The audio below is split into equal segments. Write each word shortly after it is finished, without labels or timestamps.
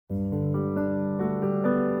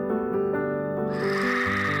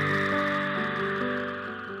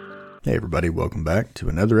Hey everybody, welcome back to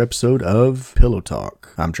another episode of Pillow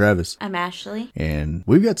Talk. I'm Travis. I'm Ashley. And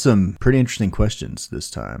we've got some pretty interesting questions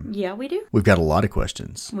this time. Yeah, we do. We've got a lot of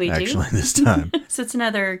questions, actually, this time. So it's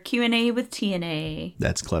another Q&A with TNA.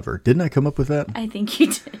 That's clever. Didn't I come up with that? I think you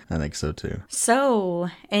did. I think so too. So,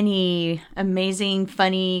 any amazing,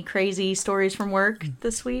 funny, crazy stories from work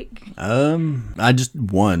this week? I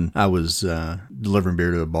was delivering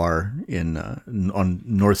beer to a bar on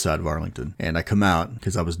north side of Arlington, and I come out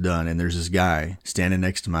because I was done, and there's this guy standing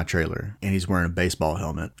next to my trailer, and he's wearing a baseball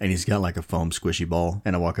helmet, and he's got like a foam squishy ball,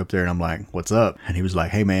 and I walk up there and I'm like, "What's up?" And he was like,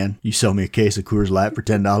 "Hey man, you sell me a case of Coors Light for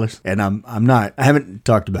 $10?" And I haven't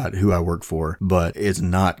talked about who I work for, but it's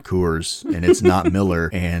not Coors and it's not Miller,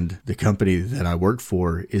 and the company that I work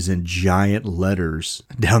for is in giant letters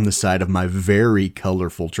down the side of my very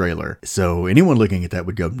colorful trailer. So anyone looking at that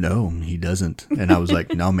would go, "No, he doesn't." And I was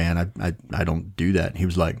like, "No man, I don't do that." And he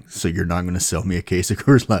was like, "So you're not going to sell me a case of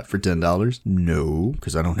Coors Light for $10? "No,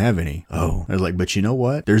 because I don't have any." "Oh." I was like, "But you know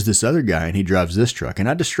what? There's this other guy and he drives this truck." And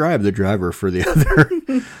I described the driver for the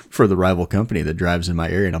other, for the rival company that drives in my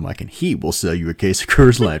area. And I'm like, "And he will sell you a case of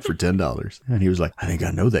Coors Light for $10. And he was like, "I think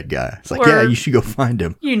I know that guy." It's like, "Yeah, you should go find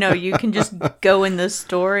him." You know, you can just go in the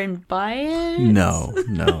store and buy it. No,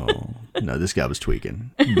 this guy was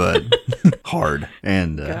tweaking, but hard.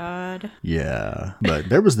 And God. Yeah, but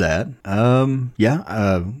there was that.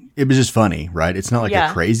 It was just funny, right? It's not like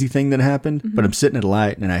a crazy thing that happened, but I'm sitting at a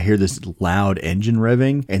light and I hear this loud engine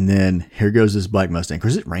revving, and then here goes this black Mustang.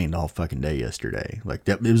 Because it rained all fucking day yesterday. Like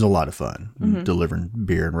that, it was a lot of fun delivering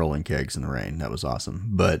beer and rolling kegs in the rain. That was awesome.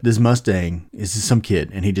 But this Mustang is some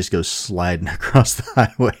kid, and he just goes sliding across the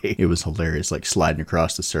highway. It was hilarious, like sliding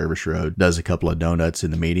across the service road, does a couple of donuts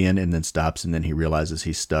in the median, and then stops, and then he realizes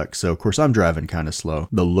he's stuck. So of course I'm driving kind of slow.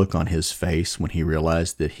 The look on his face when he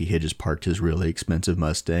realized that he had just parked his really expensive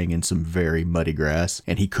Mustang in some very muddy grass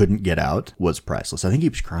and he couldn't get out was priceless. I think he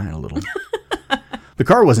was crying a little. The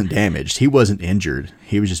car wasn't damaged. He wasn't injured.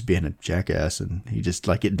 He was just being a jackass, and he just,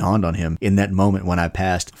 like, it dawned on him in that moment when I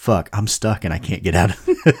passed, "Fuck, I'm stuck and I can't get out of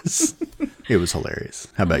this." It was hilarious.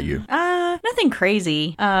 How about you? Nothing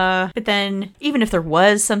crazy. But then even if there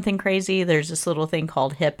was something crazy, there's this little thing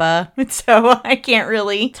called HIPAA. So I can't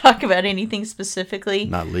really talk about anything specifically.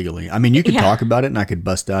 Not legally. I mean, you could talk about it and I could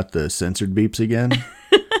bust out the censored beeps again.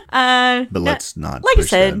 But let's not. Like I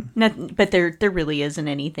said, but there really isn't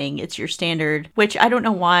anything. It's your standard, which I don't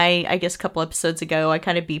know why. I guess a couple episodes ago, I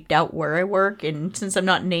kind of beeped out where I work. And since I'm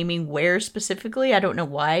not naming where specifically, I don't know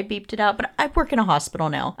why I beeped it out. But I work in a hospital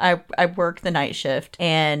now. I work the night shift,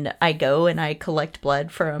 and I go and I collect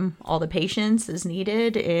blood from all the patients as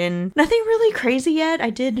needed. And nothing really crazy yet. I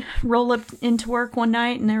did roll up into work one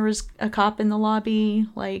night, and there was a cop in the lobby,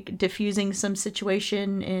 like, diffusing some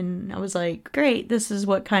situation. And I was like, great, this is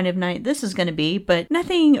what kind of night this is going to be, but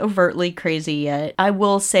nothing overtly crazy yet. I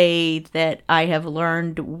will say that I have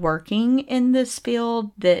learned working in this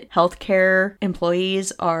field that healthcare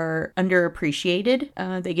employees are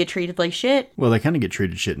underappreciated. They get treated like shit. Well, they kind of get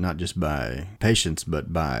treated shit not just by patients,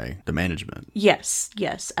 but by the management. Yes,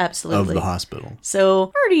 absolutely. Of the hospital.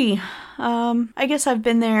 So, already, I guess I've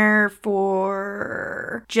been there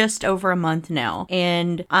for just over a month now,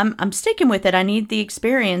 and I'm sticking with it. I need the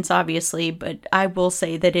experience, obviously, but I will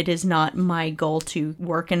say that it is not my goal to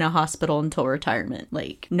work in a hospital until retirement.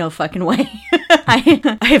 Like, no fucking way.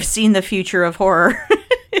 I have seen the future of horror.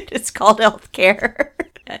 It's called healthcare.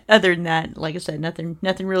 Other than that, like I said, nothing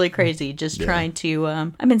really crazy. Just trying to,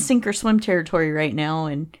 I'm in sink or swim territory right now,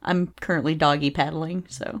 and I'm currently doggy paddling,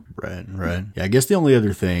 so. Right. Yeah, I guess the only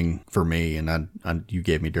other thing for me, and you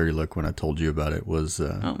gave me a dirty look when I told you about it, was,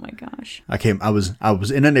 oh my gosh. I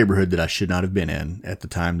was in a neighborhood that I should not have been in at the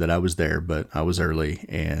time that I was there, but I was early,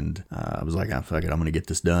 and I was like, fuck it, I'm going to get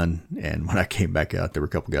this done. And when I came back out, there were a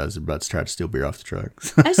couple guys that were about to try to steal beer off the truck.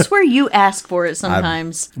 I swear you ask for it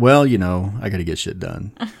sometimes. Well, I got to get shit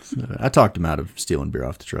done. So I talked him out of stealing beer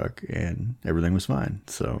off the truck, and everything was fine.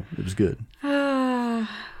 So it was good.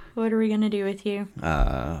 What are we going to do with you?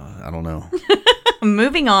 I don't know.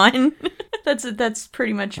 Moving on. That's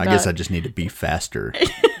pretty much I guess I just need to be faster.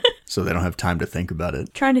 So they don't have time to think about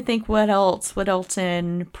it. Trying to think what else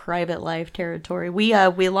in private life territory. We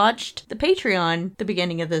launched the Patreon the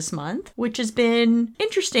beginning of this month, which has been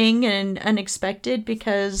interesting and unexpected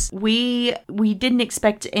because we didn't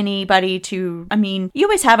expect anybody to. I mean, you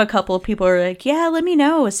always have a couple of people who are like, yeah, let me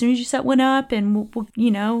know as soon as you set one up, and we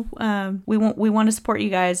want to support you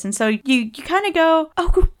guys. And so you kind of go,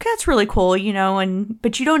 oh, that's really cool,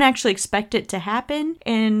 but you don't actually expect it to happen.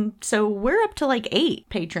 And so we're up to like 8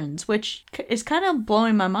 patrons listens, which is kind of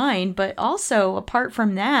blowing my mind. But also, apart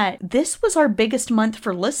from that, this was our biggest month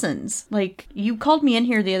for listens. Like, you called me in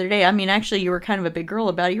here the other day. I mean, actually, you were kind of a big girl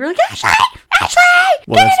about it. You were like, Ashley,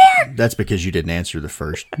 Well, that's because you didn't answer the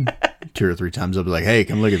first 2 or 3 times. I'll be like, hey,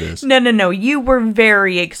 come look at this. No. You were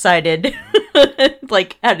very excited,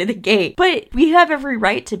 like, out of the gate. But we have every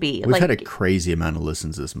right to be. We've had a crazy amount of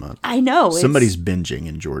listens this month. I know. Somebody's binging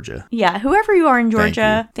in Georgia. Yeah, whoever you are in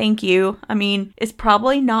Georgia, thank you. I mean, it's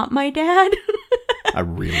probably not my dad. I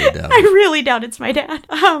really doubt it. I really doubt it's my dad.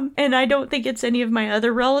 And I don't think it's any of my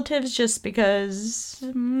other relatives just because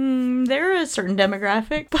they're a certain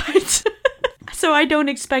demographic, but... So I don't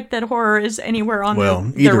expect that horror is anywhere on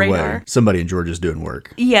the radar. Way, somebody in Georgia's doing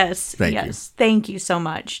work. Yes. Thank you so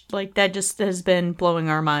much. Like, that just has been blowing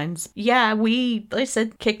our minds. Yeah, we, like I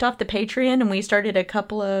said, kicked off the Patreon and we started a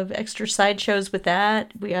couple of extra side shows with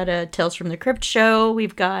that. We had a Tales from the Crypt show.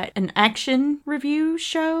 We've got an action review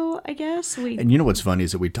show, I guess. And you know what's funny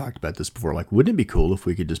is that we talked about this before. Like, wouldn't it be cool if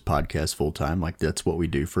we could just podcast full time? Like, that's what we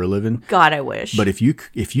do for a living. God, I wish. But if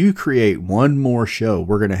you create one more show,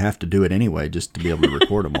 we're going to have to do it anyway just to be able to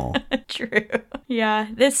record them all. True. Yeah,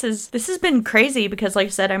 this has been crazy because, like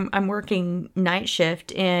I said, I'm working night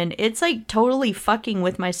shift and it's like totally fucking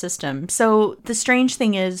with my system. So the strange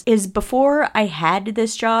thing is before I had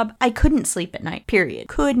this job, I couldn't sleep at night, period.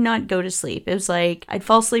 Could not go to sleep. It was like I'd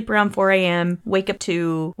fall asleep around 4 a.m., wake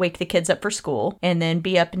the kids up for school, and then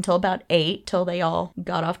be up until about 8 till they all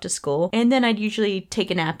got off to school. And then I'd usually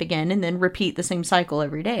take a nap again and then repeat the same cycle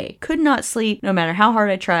every day. Could not sleep no matter how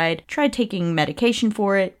hard I tried. Tried taking medication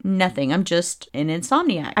for it. Nothing. I'm just an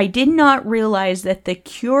insomniac. I did not realize that the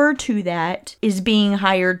cure to that is being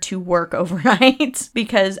hired to work overnight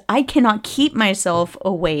because I cannot keep myself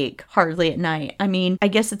awake hardly at night. I mean, I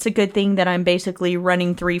guess it's a good thing that I'm basically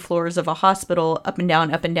running 3 floors of a hospital up and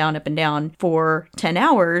down, up and down, up and down for 10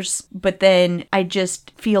 hours, but then I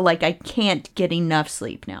just feel like I can't get enough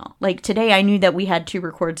sleep now. Like today, I knew that we had 2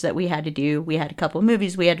 records that we had to do. We had a couple of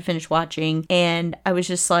movies we had to finish watching, and I was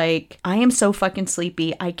just like, I am so fucking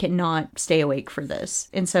sleepy. I cannot stay awake for this.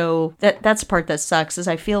 And so that's the part that sucks is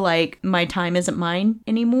I feel like my time isn't mine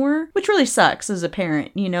anymore, which really sucks as a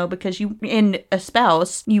parent, you know, because you and a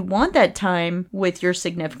spouse, you want that time with your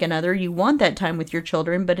significant other, you want that time with your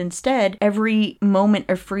children, but instead every moment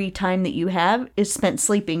of free time that you have is spent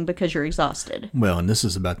sleeping because you're exhausted. Well, and this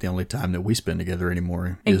is about the only time that we spend together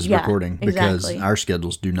anymore is recording because our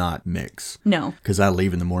schedules do not mix. No. Because I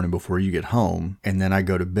leave in the morning before you get home and then I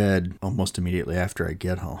go to bed almost immediately after I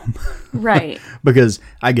get home. Right. Because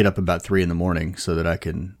I get up about 3 in the morning so that I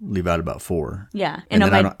can leave out about 4. Yeah. And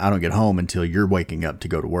then I don't get home until you're waking up to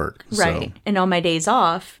go to work. Right. So. And on my days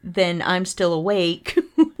off, then I'm still awake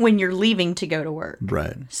when you're leaving to go to work.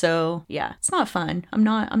 Right. So yeah, it's not fun. I'm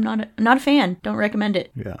not a fan. Don't recommend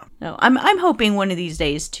it. Yeah. No, I'm hoping one of these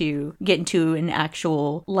days to get into an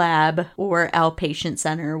actual lab or outpatient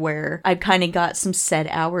center where I've kind of got some set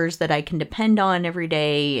hours that I can depend on every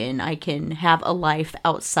day and I can have a life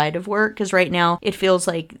outside of work. Because right now it feels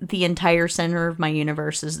like the entire center of my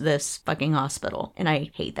universe is this fucking hospital. And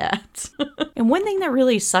I hate that. And one thing that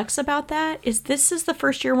really sucks about that is this is the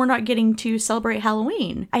first year we're not getting to celebrate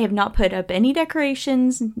Halloween. I have not put up any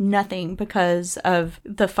decorations, nothing, because of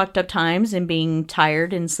the fucked up times and being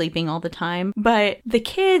tired and sleeping all the time. But the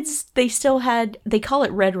kids, they call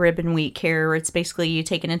it Red Ribbon Week here. It's basically you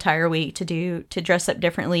take an entire week to dress up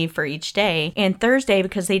differently for each day. And Thursday,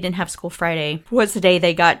 because they didn't have school Friday, was the day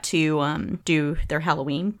they got to do their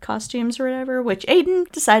Halloween costumes or whatever, which Aiden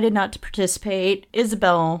decided not to participate.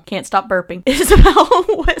 Isabel can't stop burping. Isabel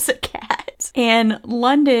was a cat. And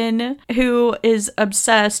London, who is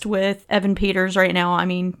obsessed with Evan Peters right now, I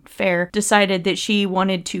mean, fair, decided that she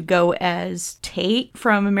wanted to go as Tate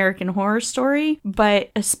from American Horror Story, but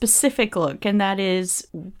a specific look, and that is,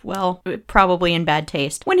 well, probably in bad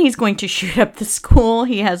taste. When he's going to shoot up the school,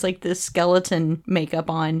 he has like this skeleton makeup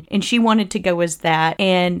on, and she wanted to go as that.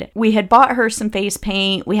 And we had bought her some face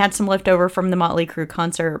paint. We had some left over from the Motley Crue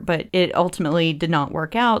concert, but it ultimately did not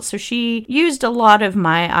work out. So she used a lot of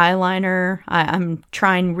my eyeliner. I'm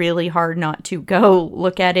trying really hard not to go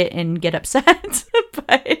look at it and get upset.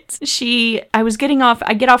 But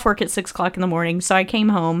I get off work at 6 o'clock in the morning. So I came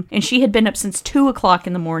home and she had been up since 2 o'clock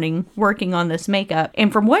in the morning working on this makeup.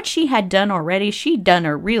 And from what she had done already, she'd done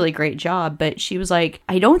a really great job. But she was like,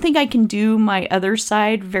 I don't think I can do my other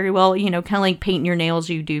side very well. You know, kind of like painting your nails,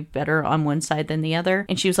 you do better on one side than the other.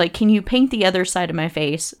 And she was like, can you paint the other side of my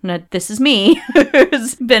face? And this is me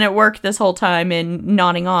who's been at work this whole time and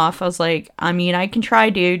nodding off. I was like, I mean, I can try,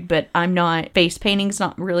 dude, but I'm not. Face painting's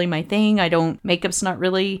not really my thing. Makeup's not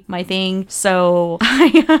really my thing. So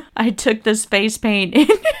I took this face paint and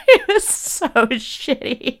it was so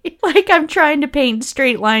shitty. Like, I'm trying to paint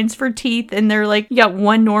straight lines for teeth and they're like, you got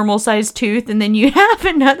one normal sized tooth and then you have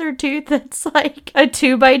another tooth that's like a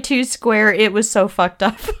 2x2 square. It was so fucked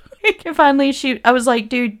up. And finally, I was like,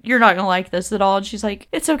 dude, you're not gonna like this at all. And she's like,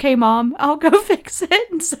 it's okay, Mom, I'll go fix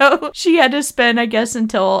it. And so she had to spend, I guess,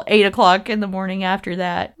 until 8 o'clock in the morning after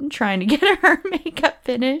that trying to get her makeup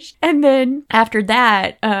finished. And then after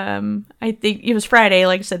that, I think it was Friday.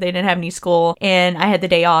 Like I said, they didn't have any school and I had the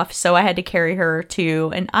day off. So I had to carry her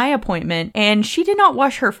to an eye appointment and she did not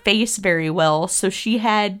wash her face very well. So she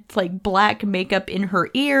had like black makeup in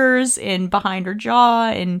her ears and behind her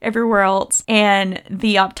jaw and everywhere else. And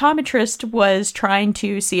the optometrist was trying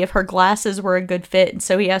to see if her glasses were a good fit, and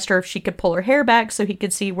so he asked her if she could pull her hair back so he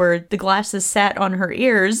could see where the glasses sat on her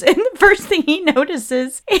ears, and the first thing he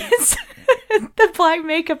notices is the black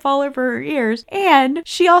makeup all over her ears. And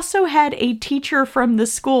she also had a teacher from the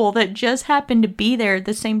school that just happened to be there at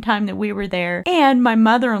the same time that we were there, and my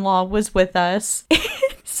mother-in-law was with us.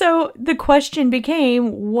 So the question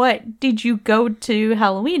became, what did you go to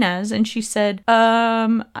Halloween as? And she said,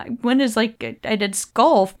 I did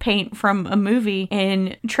skull paint from a movie.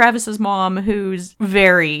 And Travis's mom, who's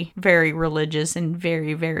very, very religious and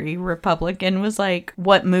very, very Republican, was like,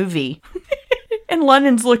 what movie? And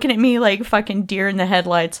London's looking at me like fucking deer in the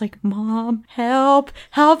headlights, like, Mom, help,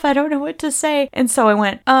 I don't know what to say. And so I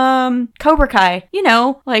went, Cobra Kai,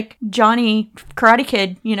 like Johnny Karate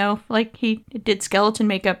Kid, like he did skeleton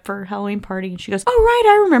makeup for Halloween party. And she goes, oh,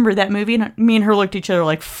 right, I remember that movie. And me and her looked at each other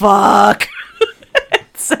like, fuck.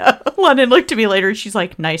 So London looked at me later and she's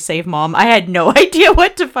like, nice save, Mom. I had no idea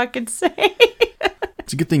what to fucking say.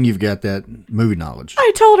 It's a good thing you've got that movie knowledge.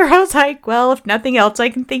 I told her, I was like, well, if nothing else, I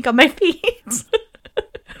can think on my feet.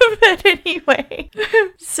 But anyway,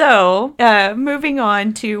 so moving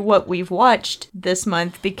on to what we've watched this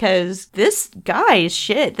month, because this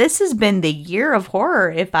has been the year of horror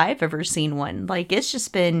if I've ever seen one. Like, it's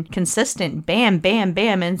just been consistent, bam, bam,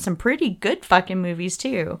 bam, and some pretty good fucking movies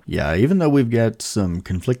too. Yeah, even though we've got some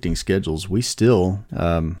conflicting schedules, we still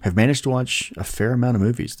have managed to watch a fair amount of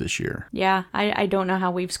movies this year. Yeah, I don't know how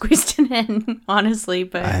we've squeezed it in, honestly,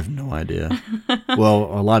 but... I have no idea. Well,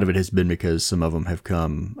 a lot of it has been because some of them have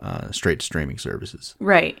come straight to streaming services.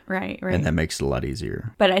 Right. And that makes it a lot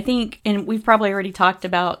easier. But I think, and we've probably already talked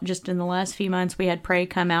about just in the last few months, we had Prey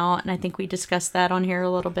come out, and I think we discussed that on here a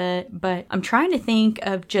little bit. But I'm trying to think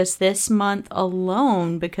of just this month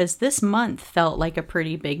alone, because this month felt like a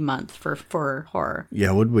pretty big month for horror.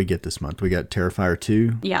 Yeah, what did we get this month? We got Terrifier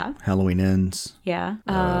 2. Yeah. Halloween Ends. Yeah.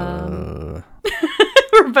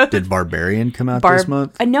 Did Barbarian come out this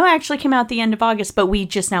month? No, it actually came out the end of August, but we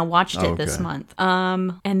just now watched it this month.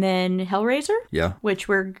 And then Hellraiser, yeah, which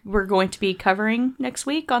we're going to be covering next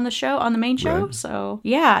week on the main show. Right. So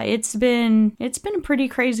yeah, it's been a pretty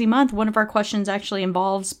crazy month. One of our questions actually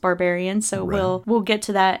involves Barbarian, so right. we'll get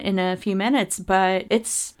to that in a few minutes. But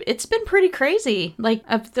it's been pretty crazy. Like,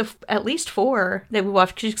 of the at least 4 that we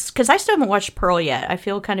watched, because I still haven't watched Pearl yet. I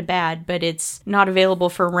feel kind of bad, but it's not available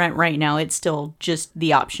for rent right now. It's still just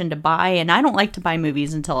the option to buy, and I don't like to buy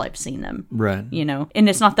movies until I've seen them. Right. And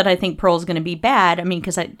it's not that I think Pearl's going to be bad. I mean,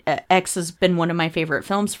 because X has been one of my favorite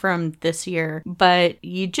films from this year, but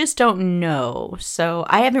you just don't know. So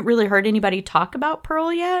I haven't really heard anybody talk about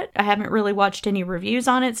Pearl yet. I haven't really watched any reviews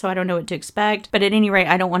on it, so I don't know what to expect. But at any rate,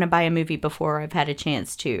 I don't want to buy a movie before I've had a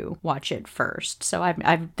chance to watch it first. So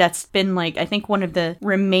I've that's been like, I think, one of the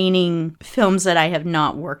remaining films that I have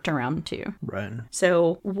not worked around to. Right.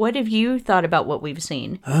 So what have you thought about what we've seen?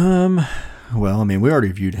 Well, I mean, we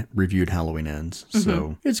already reviewed Halloween Ends,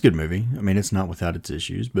 so it's a good movie. I mean, it's not without its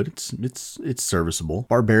issues, but it's serviceable.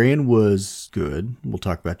 Barbarian was good. We'll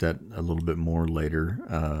talk about that a little bit more later.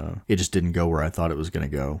 It just didn't go where I thought it was going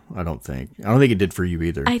to go. I don't think it did for you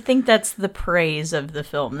either. I think that's the praise of the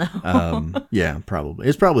film, though. Yeah, probably.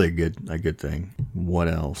 It's probably a good thing. What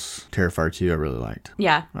else? Terrifier 2, I really liked.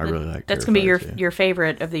 Yeah, I really liked. That's gonna be your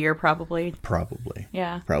favorite of the year, probably. Probably.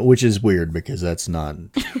 Yeah. Which is weird because that's not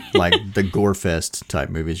like the gore fest type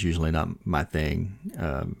movie is usually not my thing.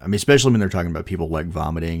 I mean, especially when they're talking about people like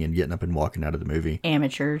vomiting and getting up and walking out of the movie.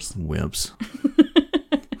 Amateurs. Wimps.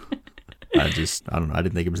 I don't know. I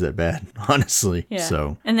didn't think it was that bad, honestly. Yeah.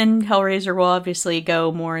 So. And then Hellraiser will obviously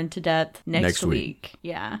go more into depth next week.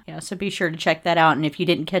 Yeah. So be sure to check that out. And if you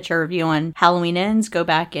didn't catch our review on Halloween Ends, go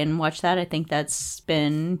back and watch that. I think that's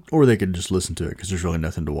been... Or they could just listen to it because there's really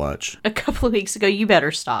nothing to watch. A couple of weeks ago. You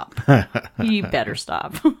better stop. You better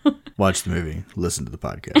stop. Watch the movie. Listen to the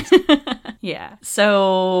podcast. Yeah.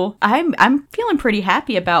 So I'm feeling pretty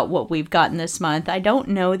happy about what we've gotten this month. I don't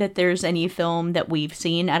know that there's any film that we've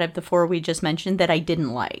seen out of the 4 we just mentioned that I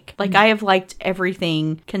didn't like. Like, I have liked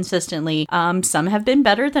everything consistently. Some have been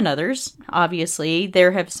better than others. Obviously,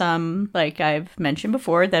 there have some, like I've mentioned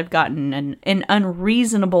before, that have gotten an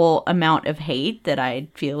unreasonable amount of hate that I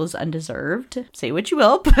feel is undeserved. Say what you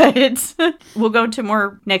will, but we'll go into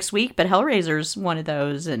more next week. But Hellraiser's one of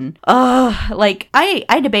those, and like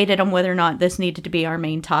I debated on whether or not this needed to be our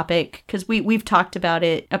main topic, because we've talked about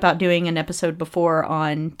it, about doing an episode before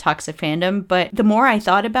on toxic fandom. But the more I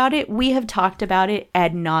thought about it, we have talked about it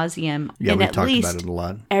ad nauseum. Yeah, we've at talked least about it a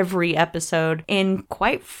lot. Every episode, and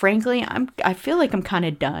quite frankly, I feel like I'm kind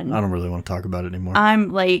of done. I don't really want to talk about it anymore. I'm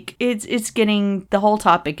like, it's getting, the whole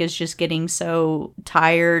topic is just getting so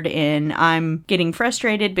tired, and I'm getting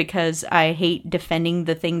frustrated because I hate defending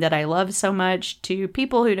the thing that I love so much to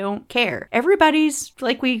people who don't care. Everybody's,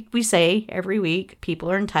 like we say every week,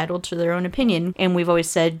 people are entitled to their own opinion, and we've always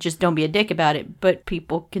said just don't be a dick about it, but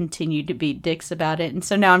people continue to be dicks about it, and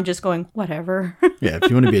so now I'm just going, whatever. Yeah, if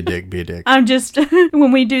you want to be a dick, be a dick. I'm just,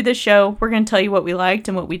 when we do this show, we're going to tell you what we liked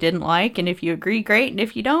and what we didn't like, and if you agree, great, and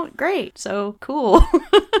if you don't, great. So, cool.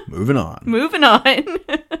 Moving on. Moving on.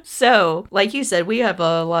 So, like you said, we have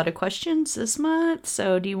a lot of questions this month,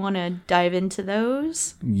 so do you want to dive into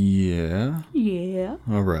those? Yeah. Yeah.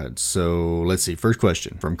 All right, so let's see. First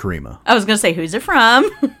question from Karima. I was going to say, who's it from?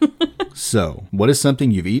 So, what is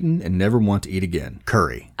something you've eaten and never want to eat again?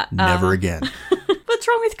 Curry. Never again. What's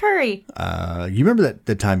wrong with curry? You remember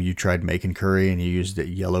that time you tried making curry and you used the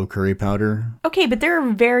yellow curry powder? Okay, but there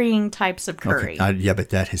are varying types of curry. Okay. Yeah, but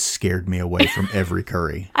that has scared me away from every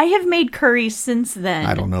curry. I have made curry since then.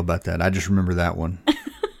 I don't know about that. I just remember that one.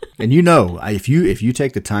 And you know, if you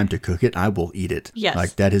take the time to cook it, I will eat it. Yes.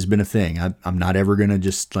 Like, that has been a thing. I'm not ever going to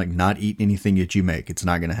just, like, not eat anything that you make. It's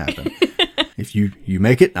not going to happen. If you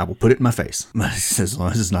make it, I will put it in my face. As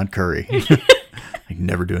long as it's not curry. I'm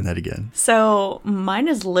never doing that again. So mine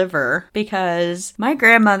is liver, because my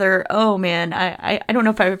grandmother, oh man, I don't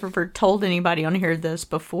know if I've ever told anybody on here this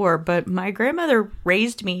before, but my grandmother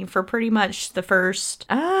raised me for pretty much the first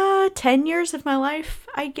 10 years of my life,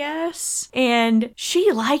 I guess. And she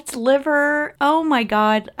liked liver. Oh my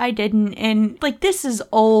God, I didn't. And like, this is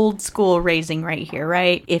old school raising right here,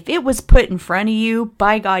 right? If it was put in front of you,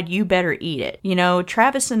 by God, you better eat it. You know,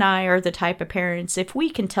 Travis and I are the type of parents, if we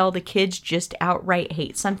can tell the kids just outright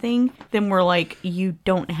hate something, then we're like, you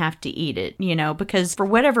don't have to eat it, you know, because for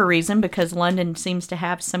whatever reason, because London seems to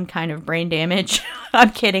have some kind of brain damage.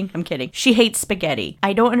 I'm kidding. She hates spaghetti.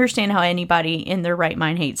 I don't understand how anybody in their right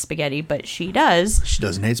mind hates spaghetti, but she does. She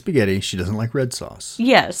doesn't hate spaghetti. She doesn't like red sauce.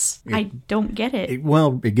 Yes. I don't get it.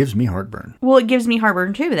 It gives me heartburn. Well, it gives me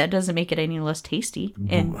heartburn too, but that doesn't make it any less tasty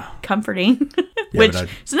and comforting. Which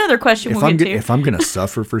is another question we'll get to. If I'm going to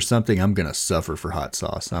suffer for something, I'm going to suffer for hot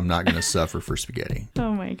sauce. I'm not going to suffer for spaghetti.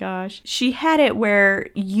 Oh my gosh. She had it where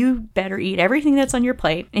you better eat everything that's on your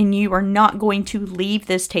plate, and you are not going to leave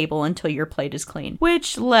this table until your plate is clean,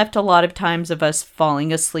 which left a lot of times of us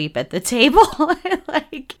falling asleep at the table.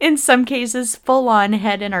 Like, in some cases, full on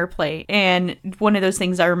head in our plate. And one of those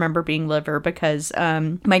things I remember being liver, because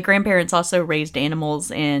my grandparents also raised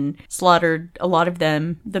animals and slaughtered a lot of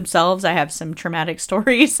them themselves. I have some traumatic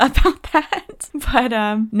stories about that. But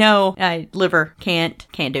no, liver, can't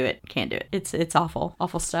do it. It's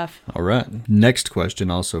awful stuff. All right. Next question,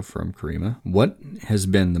 also from Karima. What has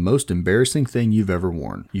been the most embarrassing thing you've ever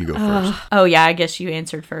worn? You go first. Oh yeah, I guess you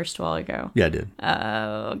answered first a while ago. Yeah, I did.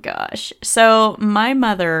 Oh gosh. So my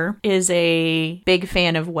mother is a big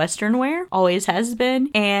fan of Western wear, always has been,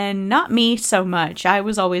 and not me so much. I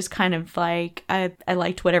was always kind of like, I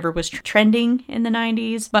liked whatever was trending in the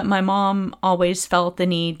 90s, but my mom always felt the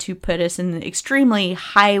need to put us in the extremely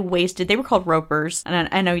high-waisted, they were called ropers, and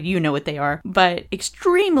I know you know what they are, but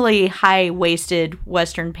extremely high-waisted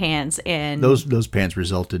Western pants. And those pants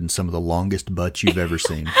resulted in some of the longest butts you've ever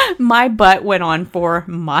seen. My butt went on for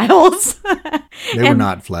miles. They were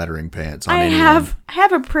not flattering pants on anyone. I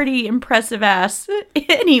have a pretty impressive ass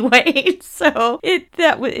anyway, so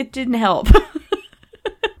it didn't help.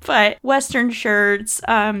 But Western shirts,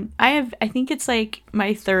 I think it's like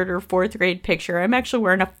my 3rd or 4th grade picture. I'm actually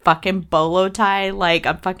wearing a fucking bolo tie, like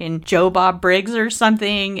a fucking Joe Bob Briggs or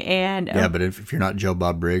something. And yeah, but if you're not Joe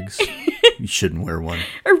Bob Briggs, you shouldn't wear one.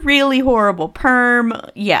 A really horrible perm.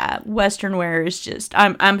 Yeah, Western wear is just,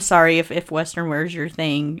 I'm sorry if Western wear is your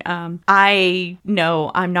thing. I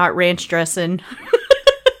know I'm not ranch dressing.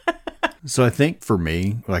 So I think for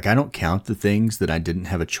me, like, I don't count the things that I didn't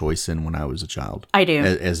have a choice in when I was a child. I do.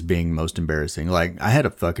 As being most embarrassing. Like, I had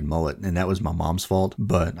a fucking mullet, and that was my mom's fault,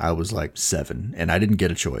 but I was like 7, and I didn't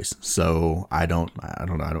get a choice. So I don't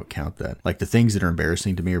know. I don't count that. Like, the things that are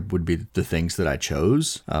embarrassing to me would be the things that I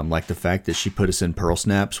chose. Like the fact that she put us in Pearl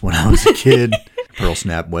Snaps when I was a kid. Pearl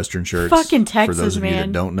Snap Western shirts. Fucking Texas, for those of you man.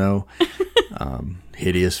 that don't know.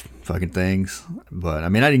 Hideous fucking things. But I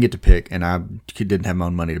mean, I didn't get to pick, and I didn't have my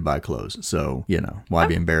own money to buy clothes. So, you know, why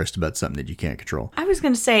be embarrassed about something that you can't control? I was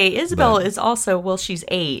going to say, Isabel is also, well, she's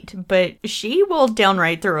 8, but she will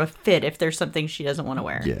downright throw a fit if there's something she doesn't want to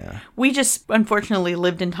wear. Yeah. We just unfortunately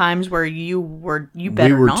lived in times where you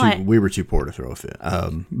better not. We were too poor to throw a fit.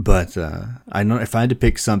 But I know if I had to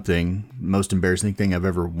pick something, most embarrassing thing I've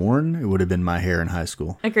ever worn, it would have been my hair in high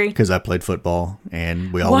school. Agree. Because I played football,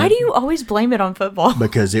 and we all Why do you always blame it on football?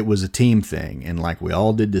 Because it was a team thing, and like we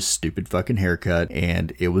all did this stupid fucking haircut,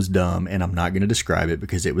 and it was dumb, and I'm not going to describe it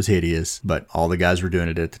because it was hideous, but all the guys were doing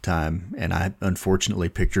it at the time, and unfortunately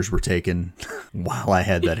pictures were taken while I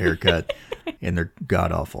had that haircut, and they're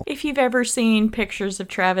god awful. If you've ever seen pictures of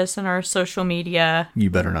Travis on our social media, you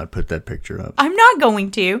better not put that picture up. I'm not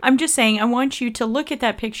going to. I'm just saying I want you to look at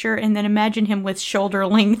that picture and then imagine him with shoulder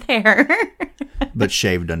length hair. But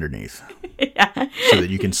shaved underneath. Yeah. So that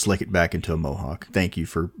you can slick it back into a mohawk. Thank you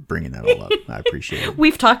for bringing that all up. I appreciate it.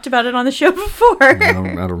 We've talked about it on the show before. I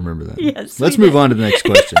don't remember that. Yes, Let's move on to the next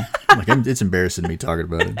question. It's embarrassing me talking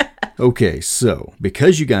about it. Okay, so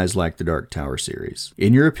because you guys like the Dark Tower series,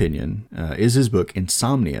 in your opinion, is his book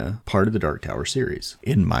Insomnia part of the Dark Tower series?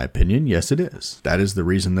 In my opinion, yes, it is. That is the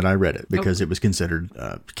reason that I read it, because it was considered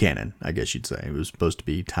canon, I guess you'd say. It was supposed to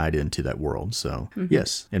be tied into that world. So,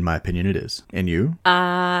 yes, in my opinion, it is. And you?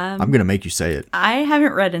 I'm going to make you say it. I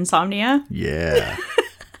haven't read Insomnia. Yeah.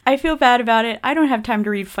 I feel bad about it. I don't have time to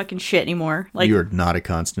read fucking shit anymore. Like, you are not a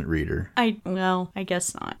constant reader. I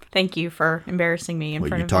guess not. Thank you for embarrassing me in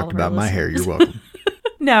front of all of our you talked about my hair. listeners. You're welcome.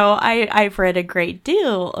 No, I've read a great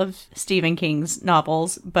deal of Stephen King's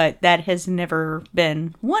novels, but that has never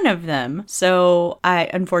been one of them. So I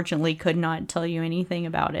unfortunately could not tell you anything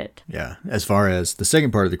about it. Yeah. As far as the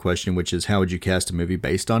second part of the question, which is how would you cast a movie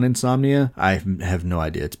based on Insomnia? I have no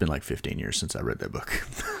idea. It's been like 15 years since I read that book.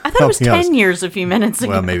 I thought it was 10 years a few minutes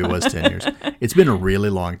ago. Well, maybe it was 10 years. It's been a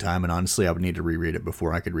really long time, and honestly, I would need to reread it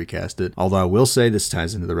before I could recast it. Although I will say this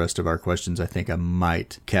ties into the rest of our questions. I think I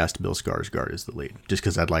might cast Bill Skarsgård as the lead, just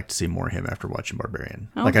because I'd like to see more of him after watching Barbarian.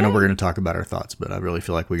 Okay. Like, I know we're going to talk about our thoughts, but I really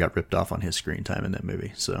feel like we got ripped off on his screen time in that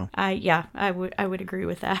movie. So, I would agree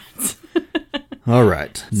with that. All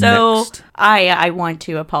right. So next. I want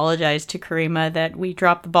to apologize to Karima that we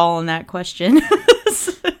dropped the ball on that question.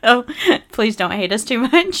 So please don't hate us too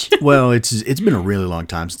much. Well, it's been a really long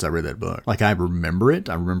time since I read that book. Like, I remember it.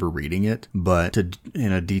 I remember reading it, but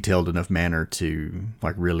in a detailed enough manner to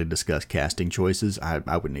like really discuss casting choices,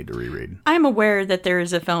 I would need to reread. I'm aware that there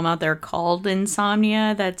is a film out there called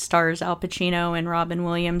Insomnia that stars Al Pacino and Robin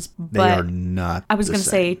Williams, but they are not. I was going to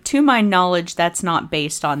say, to my knowledge, that's not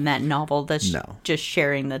based on that novel. That's just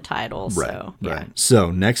sharing the title. Right. So, yeah. Right. So,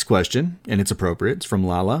 next question, and it's appropriate. It's from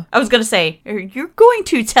Lala. I was going to say, you're going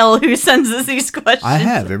to tell who sends us these questions. I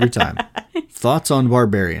have every time. Thoughts on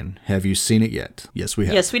Barbarian? Have you seen it yet? Yes, we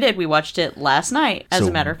have. Yes, we did. We watched it last night, as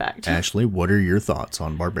a matter of fact. Ashley, what are your thoughts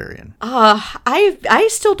on Barbarian? I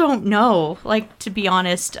still don't know, like, to be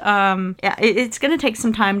honest. It's going to take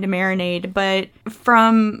some time to marinate, but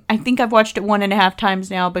I think I've watched it 1.5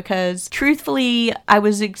 times now because, truthfully, I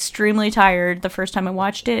was extremely tired the first time I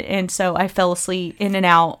watched it, and so I fell asleep in and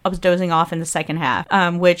out. I was dozing off in the second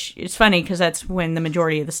half, which is funny because that's when the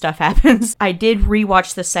majority of the stuff happens. I did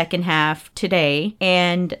rewatch the second half today,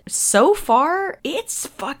 and so far, it's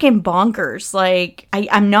fucking bonkers. Like,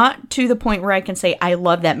 I'm not to the point where I can say I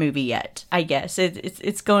love that movie yet, I guess.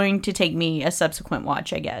 It's going to take me a subsequent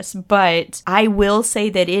watch, I guess. But I will say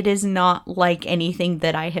that it is not like anything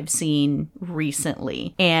that I have seen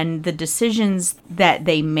recently. And the decisions that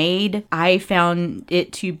they made, I found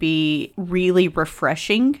it to be really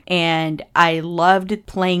refreshing. And I loved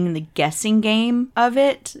playing the guessing game of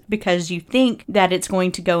it because you think that it's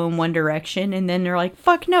going to go in one direction and then they're like,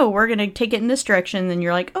 fuck no, we're going to take it in this direction. And then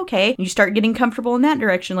you're like, okay. You start getting comfortable in that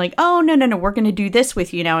direction. Like, oh, no, we're going to do this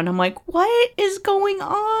with you now. And I'm like, what is going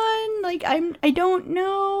on? Like, I don't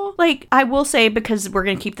know. Like, I will say, because we're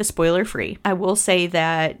going to keep the spoiler free, I will say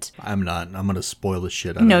that... I'm not. I'm going to spoil the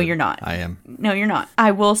shit out of it. No, you're not. I am. No, you're not.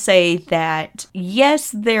 I will say that,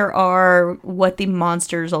 yes, there are what the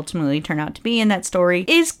monsters ultimately turn out to be in that story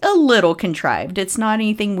is a little contrived. It's not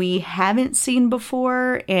anything we haven't seen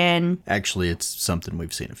before, and Actually, it's something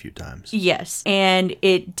we've seen a few times. yes, and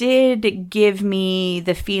it did give me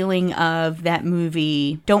the feeling of that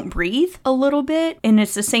movie Don't Breathe a little bit, and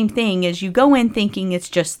it's the same thing as you go in thinking it's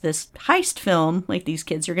just this heist film, like these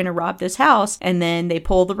kids are going to rob this house, and then they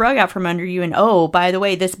pull the rug out from under you, and oh, by the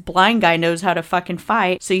way, this blind guy knows how to fucking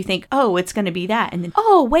fight, so you think, oh, it's going to be that, and then,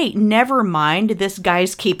 oh, wait, never mind, this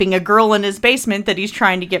guy's keeping a girl in his basement that he's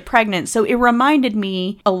trying to get pregnant. So it reminded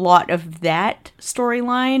me a lot of that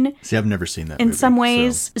storyline. See, I've never seen that In movie, some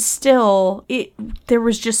ways, still, there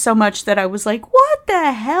was just so much that I was like, what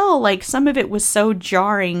the hell? Like, some of it was so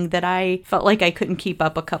jarring that I felt like I couldn't keep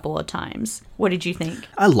up a couple of times. What did you think?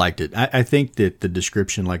 I liked it. I think that the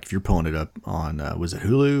description, like if you're pulling it up on, was it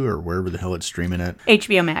Hulu or wherever the hell it's streaming at?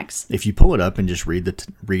 HBO Max. If you pull it up and just read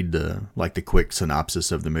the like the quick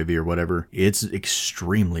synopsis of the movie or whatever, it's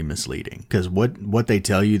extremely misleading. Because what they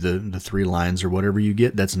tell you, the 3 lines or whatever you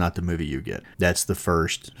get, that's not the movie you get. That's the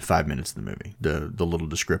first 5 minutes of the movie. The little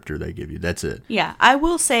descriptor they give you. That's it. Yeah, I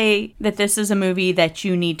will say that this is a movie that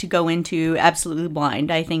you need to go into absolutely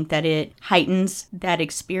blind. I think that it heightens that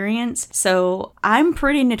experience. So I'm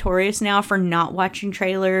pretty notorious now for not watching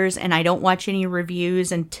trailers, and I don't watch any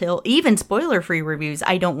reviews until, even spoiler-free reviews,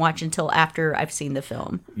 I don't watch until after I've seen the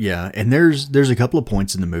film. Yeah, and there's a couple of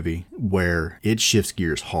points in the movie where it shifts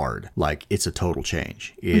gears hard. Like, it's a total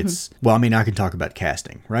change. It's, well, I mean, I can talk about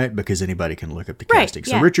casting, right? Because anybody can look up the casting.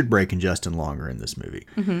 So Richard Brake and Justin Long are in this movie.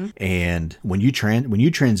 And when you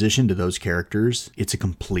transition to those characters, it's a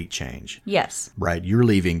complete change. Yes. Right? You're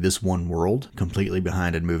leaving this one world completely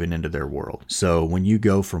behind and moving into their world. So when you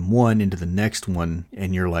go from one into the next one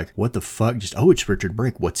and you're like, what the fuck? Just, oh, it's Richard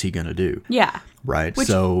Brake. What's he going to do? Yeah. Right. Which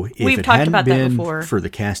so if we've it talked hadn't about that been before. for the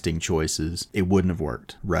casting choices, it wouldn't have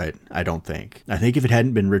worked. Right. I don't think. I think if it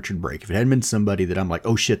hadn't been Richard Brake, if it hadn't been somebody that I'm like,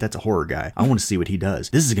 oh shit, that's a horror guy, I want to see what he does.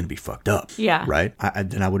 This is going to be fucked up. Yeah. Right.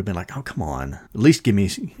 Then I would have been like, oh, come on. At least give me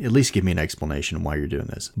an explanation of why you're doing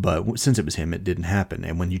this. But since it was him, it didn't happen.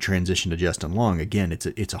 And when you transition to Justin Long, again,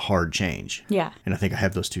 it's a hard change. Yeah. And I think I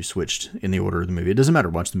have those two switched in the order of the movie. It doesn't matter.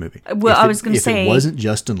 Watch the movie. Well, I was going to say, if it wasn't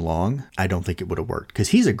Justin Long, I don't think it would have worked, because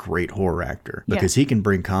he's a great horror actor, because he can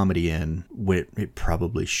bring comedy in when it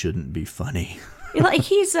probably shouldn't be funny. like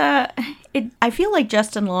he's I feel like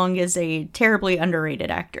Justin Long is a terribly underrated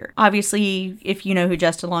actor. Obviously, if you know who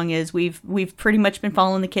Justin Long is, we've pretty much been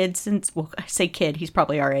following the kid since, well, I say kid, he's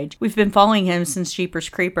probably our age. We've been following him since Jeepers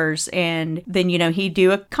Creepers, and then, he'd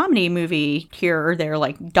do a comedy movie here or there,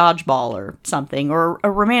 like Dodgeball or something, or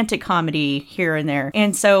a romantic comedy here and there.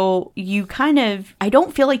 And so you I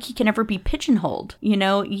don't feel like he can ever be pigeonholed.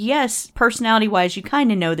 Yes, personality-wise, you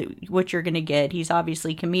kind of know that what you're going to get. He's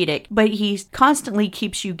obviously comedic, but he constantly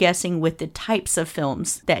keeps you guessing with the types of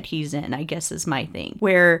films that he's in, I guess is my thing.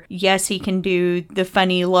 Where, yes, he can do the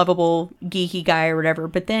funny, lovable, geeky guy or whatever,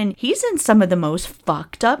 but then he's in some of the most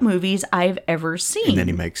fucked up movies I've ever seen. And then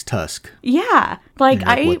he makes Tusk. Yeah. Like,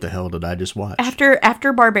 what the hell did I just watch?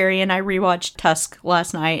 After Barbarian, I rewatched Tusk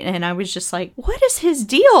last night, and I was just like, what is his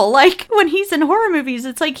deal? Like, when he's in horror movies,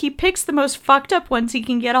 it's like he picks the most fucked up ones he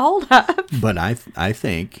can get a hold of. But I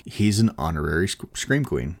think he's an honorary Scream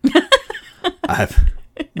Queen.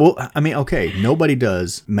 Well, I mean, okay, nobody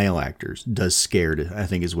does, male actors, does Scared, I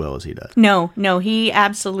think, as well as he does. No, he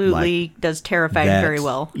absolutely does Terrified very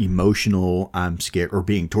well. Emotional, I'm scared, or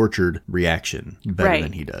being tortured reaction better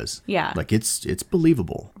than he does. Yeah. Like, it's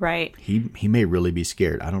believable. Right. He may really be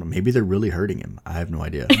scared. I don't know. Maybe they're really hurting him. I have no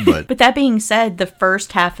idea. But But that being said, the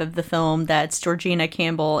first half of the film, that's Georgina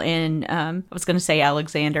Campbell and, I was going to say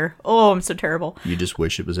Alexander. Oh, I'm so terrible. You just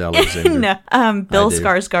wish it was Alexander. No, Bill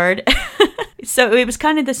Skarsgård. So it was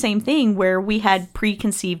kind of the same thing where we had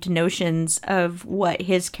preconceived notions of what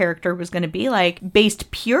his character was going to be like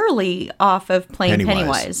based purely off of playing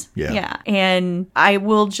Pennywise. Yeah. And I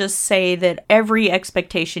will just say that every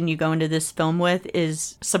expectation you go into this film with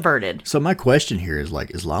is subverted. So my question here is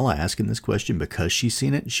Lala asking this question because she's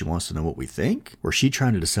seen it and she wants to know what we think? Or is she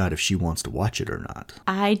trying to decide if she wants to watch it or not?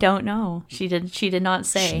 I don't know. She did not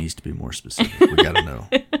say. She needs to be more specific. We got to know.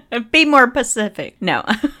 Be more Pacific. No.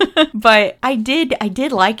 But I did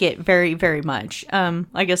like it very, very much.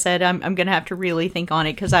 Like I said, I'm gonna have to really think on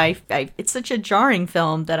it because it's such a jarring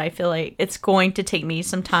film that I feel like it's going to take me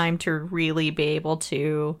some time to really be able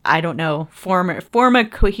to, I don't know, form a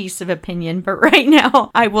cohesive opinion. But right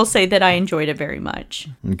now, I will say that I enjoyed it very much.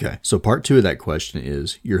 Okay, so part 2 of that question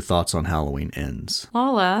is your thoughts on Halloween Ends.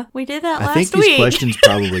 Lala, we did that last week. I think these questions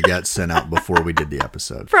probably got sent out before we did the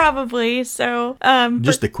episode. Probably. So,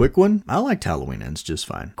 just the quick one. I liked Halloween Ends just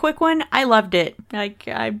fine. Quick one. I loved it.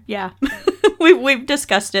 Yeah. we've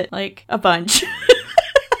discussed it like a bunch.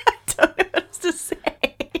 I don't know what else to say.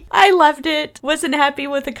 I loved it. Wasn't happy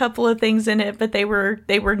with a couple of things in it, but they were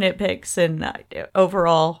nitpicks. And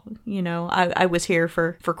overall, I was here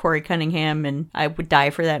for Corey Cunningham, and I would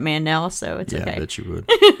die for that man now. So it's okay. Yeah, I bet you would.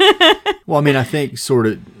 Well, I mean, I think sort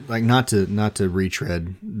of like not to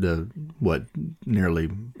retread the nearly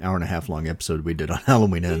hour and a half long episode we did on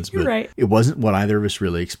Halloween Ends, but right. It wasn't what either of us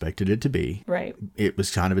really expected it to be. Right. It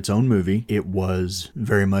was kind of its own movie. It was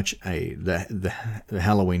very much the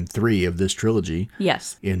Halloween 3 of this trilogy.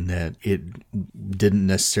 Yes. In that it didn't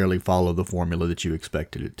necessarily follow the formula that you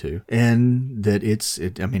expected it to, and that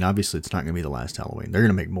I mean, obviously it's not going to be the last Halloween. They're going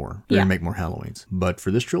to make more. They're going to make more Halloweens. But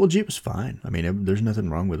for this trilogy, it was fine. I mean, there's nothing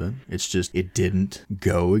wrong with it. It's just it didn't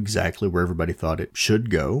go exactly where everybody thought it should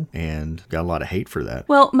go, and got a lot of hate for that.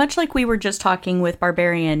 Well, much like we were just talking with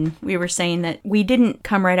Barbarian, we were saying that we didn't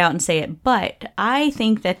come right out and say it, but I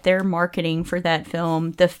think that their marketing for that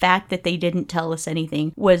film, the fact that they didn't tell us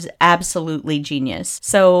anything, was absolutely genius.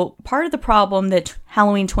 So part of the problem that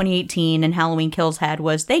Halloween 2018 and Halloween Kills had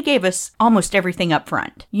was they gave us almost everything up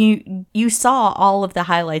front. You saw all of the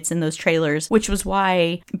highlights in those trailers, which was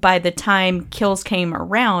why by the time Kills came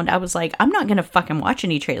around, I was like, I'm not going to fucking watch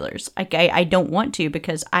any trailers. I don't want to,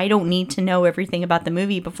 because I don't need to know everything about the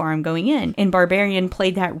movie before I'm going in. And Barbarian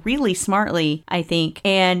played that really smartly, I think.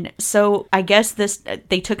 And so I guess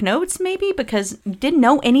they took notes maybe, because you didn't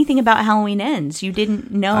know anything about Halloween Ends. You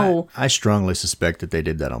didn't know. I strongly suspect that they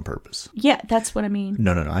did that on purpose. Yeah, that's what I mean.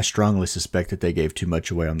 No. I strongly suspect that they gave too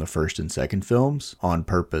much away on the first and second films on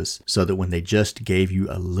purpose, so that when they just gave you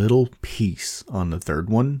a little piece on the third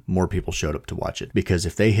one, more people showed up to watch it. Because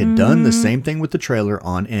if they had done the same thing with the trailer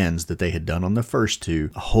on Ends that they had done on the first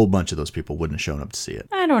two, a whole bunch of those people wouldn't have shown up to see it.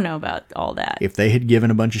 I don't know about all that. If they had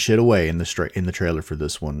given a bunch of shit away in the trailer for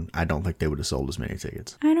this one, I don't think they would have sold as many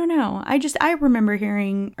tickets. I don't know. I remember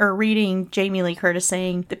hearing or reading Jamie Lee Curtis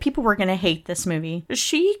saying that people were going to hate this movie.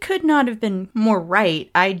 She could not have been more right.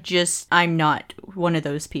 I'm not one of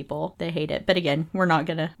those people that hate it. But again, we're not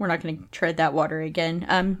gonna tread that water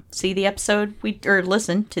again. See the episode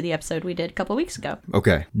listen to the episode we did a couple weeks ago.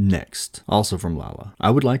 Okay, next, also from Lala. I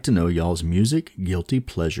would like to know y'all's music guilty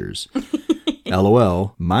pleasures.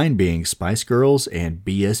 LOL, mine being Spice Girls and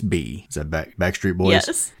BSB. Is that Backstreet Boys?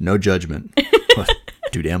 Yes. No judgment.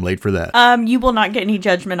 Too damn late for that. You will not get any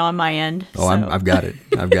judgment on my end. Oh, so. I've got it.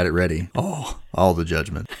 I've got it ready. Oh, all the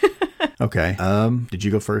judgment. Okay. Did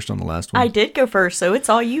you go first on the last one? I did go first, so it's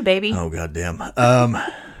all you, baby. Oh, goddamn.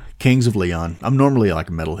 Kings of Leon. I'm normally like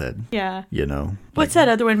a metalhead. Yeah. like, What's that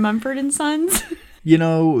other one? Mumford and Sons?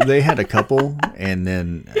 They had a couple, and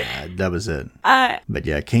then that was it. But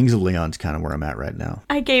yeah, Kings of Leon's kind of where I'm at right now.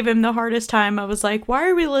 I gave him the hardest time. I was like, why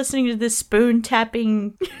are we listening to this spoon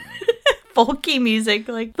tapping folky music?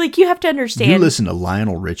 Like you have to understand. You listen to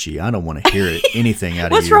Lionel Richie. I don't want to hear anything out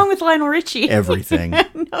of you. What's wrong with Lionel Richie? Everything.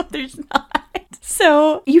 No, there's not.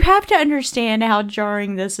 So you have to understand how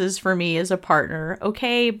jarring this is for me as a partner,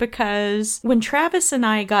 okay? Because when Travis and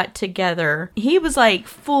I got together, he was like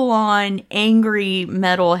full-on angry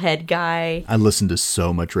metalhead guy. I listened to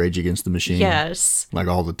so much Rage Against the Machine. Yes. Like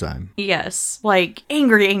all the time. Yes. Like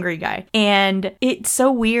angry guy. And it's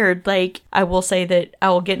so weird. Like I will say that I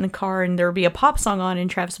will get in the car and there'll be a pop song on and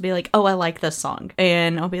Travis will be like, oh, I like this song.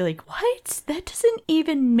 And I'll be like, what? That doesn't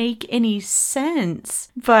even make any sense.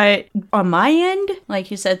 But on my end, like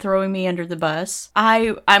you said, throwing me under the bus.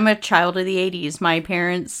 I'm a child of the 80s. My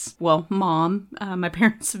parents, mom, my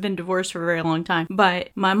parents have been divorced for a very long time, but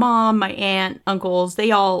my mom, my aunt, uncles,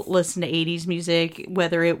 they all listen to 80s music,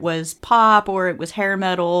 whether it was pop or it was hair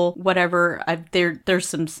metal, whatever. There's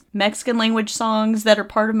some Mexican language songs that are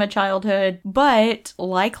part of my childhood, but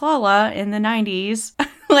like Lala in the 90s,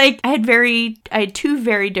 like, I had two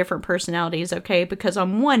very different personalities, okay? Because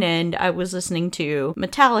on one end, I was listening to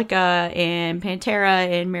Metallica and Pantera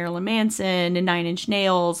and Marilyn Manson and Nine Inch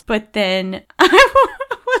Nails. But then I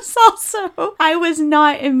was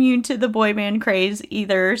not immune to the boy band craze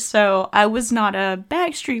either. So I was not a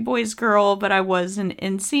Backstreet Boys girl, but I was an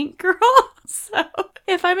NSYNC girl. So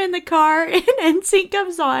if I'm in the car and NSYNC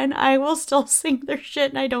comes on, I will still sing their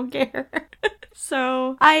shit and I don't care.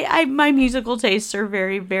 So my musical tastes are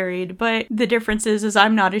very varied, but the difference is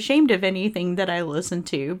I'm not ashamed of anything that I listen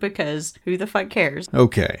to because who the fuck cares?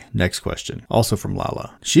 Okay, next question. Also from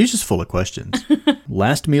Lala. She's just full of questions.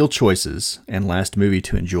 Last meal choices and last movie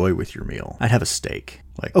to enjoy with your meal. I'd have a steak.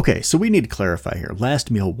 Like, okay, so we need to clarify here.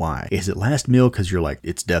 Last meal, why? Is it last meal because you're like,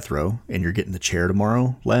 it's death row and you're getting the chair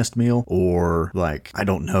tomorrow, last meal? Or like, I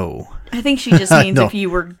don't know. I think she just means if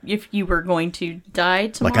you were going to die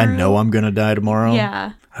tomorrow. Like, I know I'm going to die tomorrow?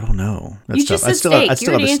 Yeah. I don't know. That's you tough. Just said steak. I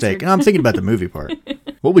still have a steak. And I'm thinking about the movie part.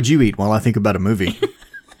 What would you eat while I think about a movie?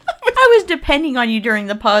 I was depending on you during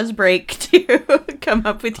the pause break to come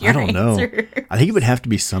up with your I don't answer. know. I think it would have to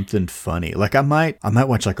be something funny. Like I might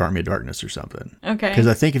watch like Army of Darkness or something. Okay. Because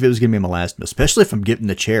I think if it was gonna be my last, especially if I'm getting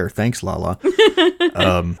the chair, thanks Lala.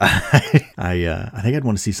 I think I'd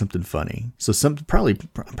want to see something funny. So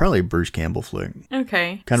probably a Bruce Campbell flick.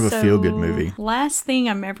 Okay. Kind of a feel-good movie. Last thing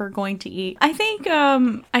I'm ever going to eat. I think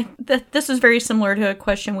this is very similar to a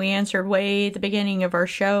question we answered way at the beginning of our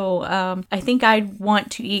show. I think I'd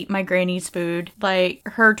want to eat my granny's food, like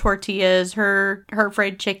her tortillas, her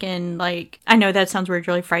fried chicken. Like, I know that sounds weird,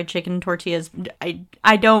 really, fried chicken and tortillas.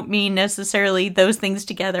 I don't mean necessarily those things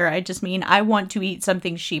together. I just mean I want to eat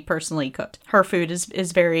something she personally cooked. Her food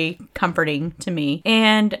is very comforting to me.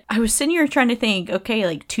 And I was sitting here trying to think, okay,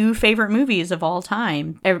 like 2 favorite movies of all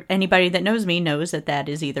time. Anybody that knows me knows that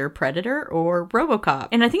is either Predator or RoboCop.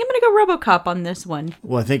 And I think I'm going to go RoboCop on this one.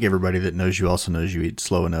 Well, I think everybody that knows you also knows you eat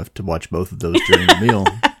slow enough to watch both of those during the meal.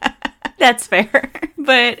 That's fair.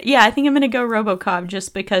 But yeah, I think I'm going to go RoboCop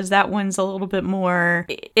just because that one's a little bit more,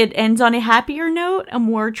 it ends on a happier note, a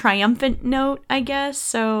more triumphant note, I guess.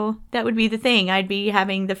 So that would be the thing. I'd be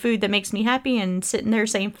having the food that makes me happy and sitting there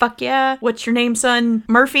saying, fuck yeah, what's your name, son?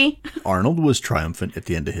 Murphy? Arnold was triumphant at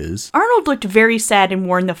the end of his. Arnold looked very sad and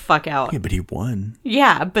worn the fuck out. Yeah, but he won.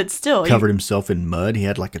 Yeah, but still. Covered himself in mud. He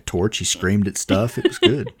had like a torch. He screamed at stuff. It was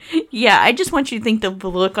good. Yeah, I just want you to think the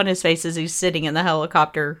look on his face as he's sitting in the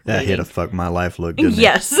helicopter. That hit a fuck my life look, didn't it?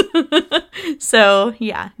 Yes. So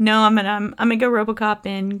yeah, no, I'm gonna go RoboCop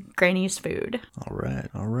and Granny's food.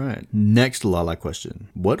 All right. Next Lala question: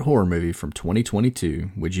 what horror movie from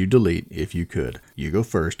 2022 would you delete if you could? You go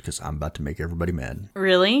first because I'm about to make everybody mad.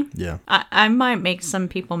 Really? Yeah. I might make some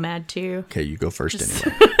people mad too. Okay, you go first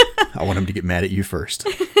anyway. I want them to get mad at you first.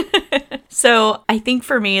 So I think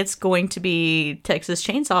for me, it's going to be Texas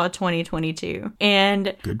Chainsaw 2022.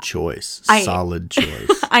 And good choice. Solid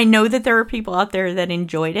choice. I know that there are people out there that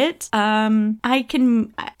enjoyed it.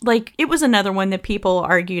 It was another one that people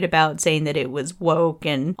argued about, saying that it was woke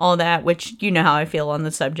and all that, which you know how I feel on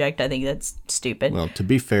the subject. I think that's stupid. Well, to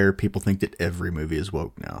be fair, people think that every movie is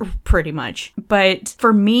woke now. Pretty much. But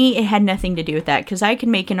for me, it had nothing to do with that, because I can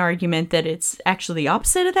make an argument that it's actually the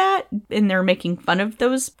opposite of that, and they're making fun of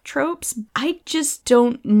those tropes. I just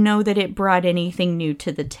don't know that it brought anything new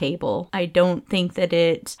to the table. I don't think that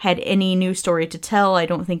it had any new story to tell. I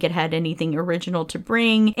don't think it had anything original to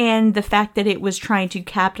bring. And the fact that it was trying to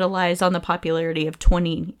capitalize on the popularity of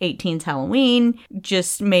 2018's Halloween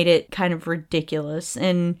just made it kind of ridiculous.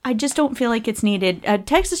 And I just don't feel like it's needed.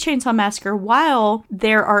 Texas Chainsaw Massacre, while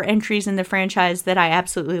there are entries in the franchise that I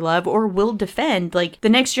absolutely love or will defend, like The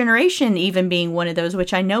Next Generation even being one of those,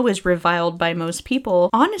 which I know is reviled by most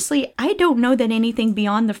people, honestly, I don't know that anything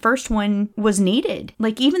beyond the first one was needed.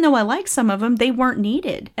 Like, even though I like some of them, they weren't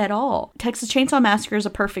needed at all. Texas Chainsaw Massacre is a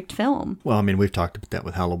perfect film. Well, I mean, we've talked about that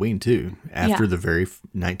with Halloween too. After the very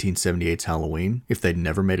 1978's Halloween, if they'd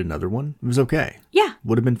never made another one, it was okay. Yeah.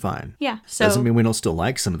 Would have been fine. Yeah. So doesn't mean we don't still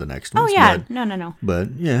like some of the next ones. Oh yeah. No.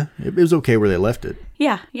 But yeah, it was okay where they left it.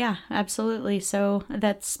 Yeah, absolutely. So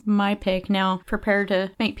that's my pick. Now, prepare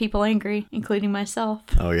to make people angry, including myself.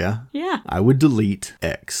 Oh yeah? Yeah. I would delete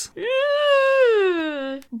X.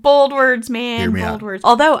 Bold words, man. Hear me Bold out. words.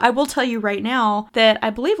 Although I will tell you right now that I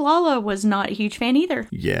believe Lala was not a huge fan either.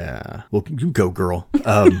 Yeah. Well, you go, girl.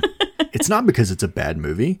 It's not because it's a bad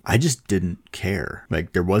movie. I just didn't care. Like,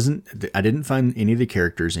 I didn't find any of the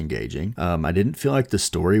characters engaging. I didn't feel like the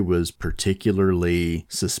story was particularly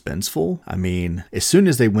suspenseful. I mean, as soon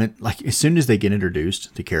as they get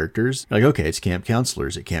introduced to characters, like, okay, it's camp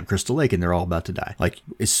counselors at Camp Crystal Lake and they're all about to die. Like,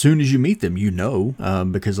 as soon as you meet them, you know,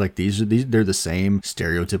 because like they're the same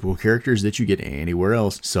stereotypical characters that you get anywhere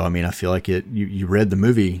else. So, I mean, I feel like you read the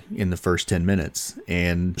movie in the first 10 minutes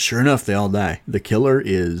and sure enough, they all die. The killer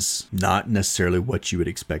is not necessarily what you would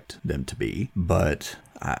expect them to be, but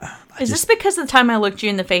Is this because of the time I looked you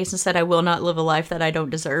in the face and said I will not live a life that I don't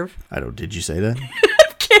deserve? Did you say that? I'm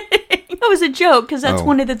kidding. That was a joke, because that's Oh.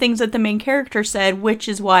 one of the things that the main character said, which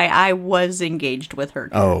is why I was engaged with her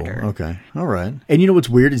character. Oh, okay. All right. And you know what's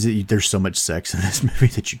weird is that there's so much sex in this movie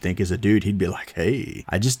that you think as a dude, he'd be like, hey,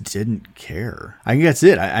 I just didn't care. I think that's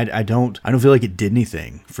it. I don't feel like it did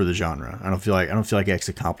anything for the genre. I don't feel like X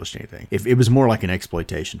accomplished anything. If it was more like an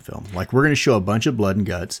exploitation film, like we're going to show a bunch of blood and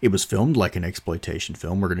guts. It was filmed like an exploitation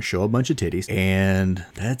film. We're going to show a bunch of titties and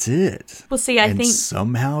that's it. Well, see, I and think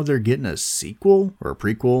somehow they're getting a sequel or a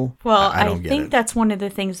prequel. Well, I don't get think it. that's one of the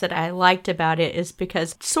things that I liked about it is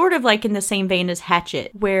because sort of like in the same vein as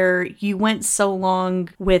Hatchet, where you went so long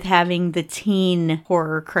with having the teen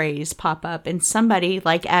horror craze pop up, and somebody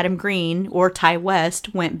like Adam Green or Ty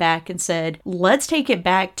West went back and said, let's take it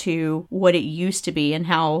back to what it used to be and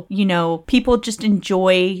how, you know, people just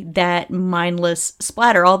enjoy that mindless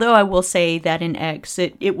splatter. Although I will say that in X,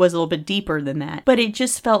 it was a little bit deeper than that. But it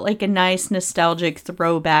just felt like a nice nostalgic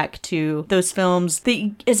throwback to those films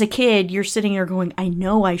that as a kid, you're sitting there going, I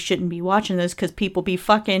know I shouldn't be watching this because people be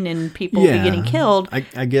fucking and people be getting killed.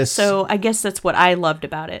 I guess. So I guess that's what I loved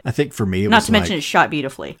about it. I think for me, it Not was to mention it's shot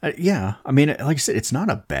beautifully. yeah. I mean, like I said, it's not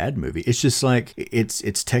a bad movie. It's just like,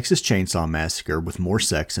 it's Texas Chainsaw Massacre with more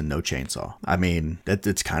sex and no chainsaw. I mean,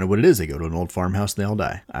 that's kind of what it is. They go to an old farmhouse and they all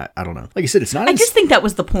die. I don't know. Like I said, it's not. I just think that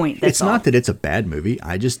was the point. It's not that it's a bad movie.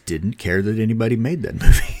 I just didn't care that anybody made that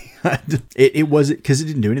movie. It wasn't because it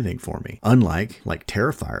didn't do anything for me. Unlike like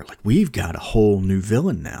Terrifier, like we've got a whole new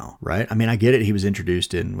villain now, right? I mean, I get it. He was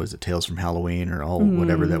introduced in, was it Tales from Halloween or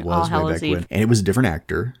whatever that was way back when, and it was a different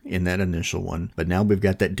actor in that initial one. But now we've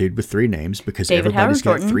got that dude with 3 names because David everybody's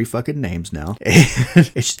Howard got 3 fucking names now.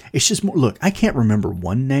 It's just more. Look, I can't remember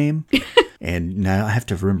one name. And now I have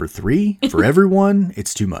to remember 3 for everyone.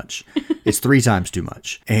 It's too much. It's 3 times too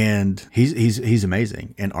much. And he's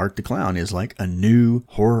amazing. And Art the Clown is like a new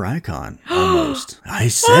horror icon almost. I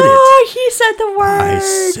said it. Oh, he said the word. I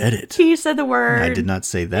said it. He said the word. I did not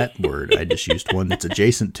say that word. I just used one that's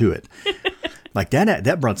adjacent to it. Like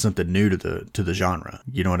that brought something new to the genre.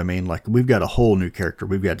 You know what I mean? Like we've got a whole new character.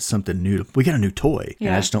 We've got something new. We got a new toy. Yeah.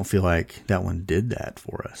 And I just don't feel like that one did that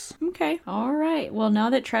for us. Okay. All right. Well, now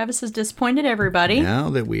that Travis has disappointed everybody. Now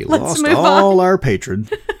that we lost all our patrons.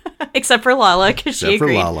 Except for Lala, because she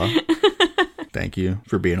agreed. Except for Lala. Thank you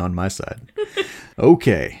for being on my side.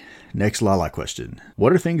 Okay. Next Lala question.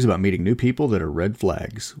 What are things about meeting new people that are red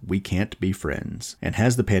flags? We can't be friends. And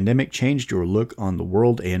has the pandemic changed your look on the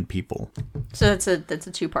world and people? So that's a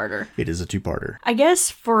 2-parter. It is a 2-parter. I guess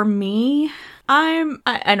for me,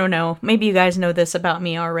 I don't know, maybe you guys know this about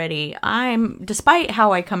me already. Despite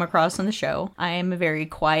how I come across on the show, I am a very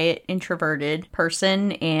quiet, introverted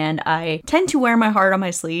person, and I tend to wear my heart on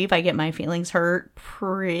my sleeve. I get my feelings hurt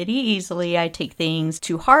pretty easily. I take things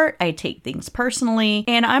to heart. I take things personally,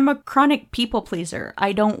 and I'm a chronic people pleaser.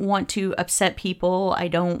 I don't want to upset people. I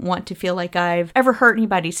don't want to feel like I've ever hurt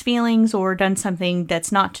anybody's feelings or done something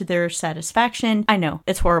that's not to their satisfaction. I know,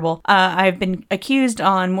 it's horrible. I've been accused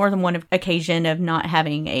on more than one occasion of not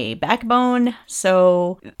having a backbone,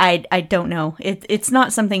 so I don't know. It's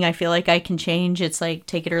not something I feel like I can change. It's like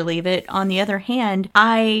take it or leave it. On the other hand,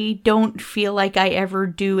 I don't feel like I ever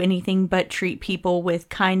do anything but treat people with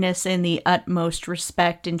kindness and the utmost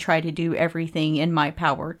respect and try to do everything in my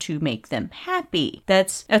power to make them happy.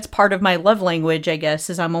 That's part of my love language, I guess,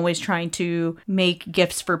 is I'm always trying to make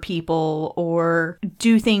gifts for people or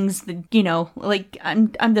do things that, you know, like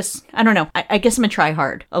I'm this, I don't know. I guess I'm a try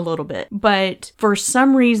hard a little bit, but for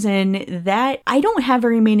some reason that I don't have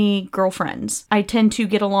very many girlfriends. I tend to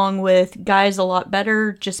get along with guys a lot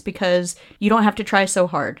better just because you don't have to try so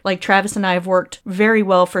hard. Like Travis and I have worked very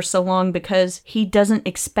well for so long because he doesn't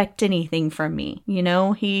expect anything from me. You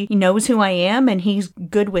know, he knows who I am and he's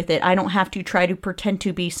good with it. I don't have to try to pretend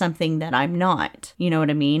to be something that I'm not. You know what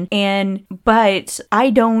I mean? But I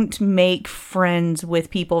don't make friends with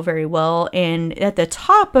people very well. And at the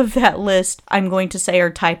top of that list, I'm going to say are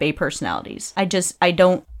type A personalities. I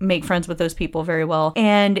don't make friends with those people very well.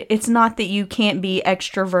 And it's not that you can't be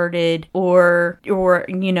extroverted or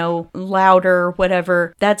you know, louder,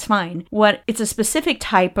 whatever. That's fine. It's a specific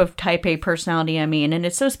type of type A personality, I mean, and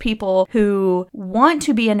it's those people who want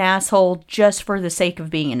to be an asshole just for the sake of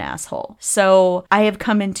being an asshole. So I have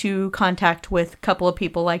come into contact with a couple of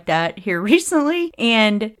people like that here recently,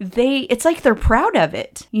 and it's like they're proud of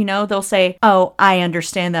it. You know, they'll say, "Oh, I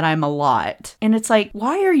understand that I'm a lot." And it's like,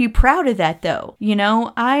 why are you proud of that though? You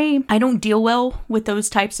know, I don't deal well with those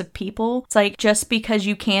types of people. It's like, just because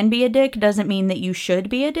you can be a dick doesn't mean that you should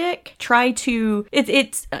be a dick. Try to,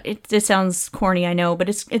 it sounds corny, I know, but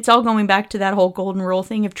it's all going back to that whole golden rule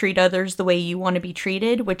thing of treat others the way you want to be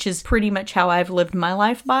treated, which is pretty much how I've lived my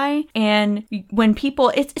life by. And when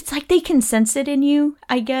people, it's like they can sense it in you,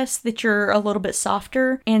 I guess, that you're a little bit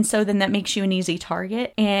softer. And so then that makes you an easy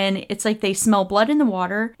target. And it's like they smell blood in the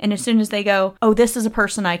water. And as soon as they go, oh, this is a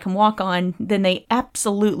person I can walk on, then they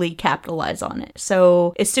absolutely absolutely capitalize on it.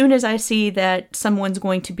 So as soon as I see that someone's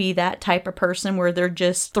going to be that type of person where they're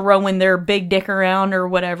just throwing their big dick around or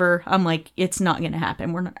whatever, I'm like, it's not going to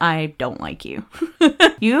happen. I don't like you.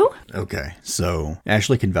 You? Okay, so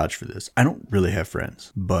Ashley can vouch for this. I don't really have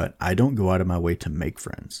friends, but I don't go out of my way to make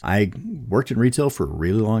friends. I worked in retail for a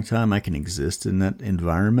really long time. I can exist in that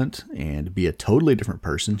environment and be a totally different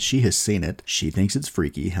person. She has seen it. She thinks it's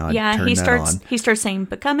freaky how I turn that on. He starts saying,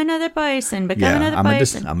 become another person, another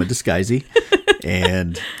person. I'm a disguisey,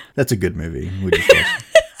 and that's a good movie. We just watched.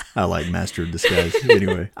 I like Master of Disguise.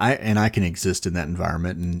 Anyway, I can exist in that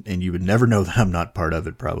environment, and you would never know that I'm not part of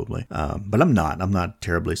it, probably. But I'm not. I'm not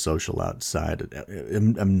terribly social outside.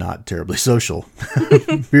 I'm not terribly social,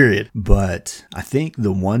 period. But I think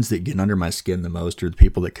the ones that get under my skin the most are the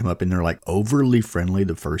people that come up and they're like overly friendly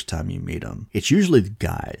the first time you meet them. It's usually the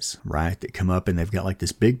guys, right, that come up and they've got like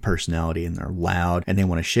this big personality and they're loud and they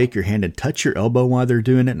want to shake your hand and touch your elbow while they're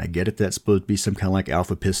doing it. And I get it. That's supposed to be some kind of like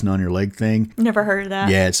alpha pissing on your leg thing. Never heard of that.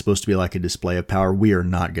 Yeah, it's supposed to be like a display of power. We are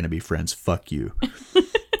not going to be friends. Fuck you.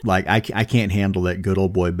 Like, I can't handle that good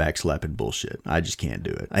old boy backslapping bullshit. I just can't do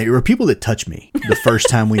it. Or people that touch me the first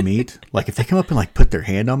time we meet. Like, if they come up and like put their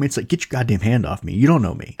hand on me, it's like, get your goddamn hand off me. You don't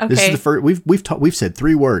know me. Okay. This is the first. We've said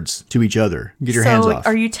 3 words to each other. Get your hands off. So,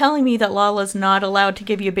 are you telling me that Lala's not allowed to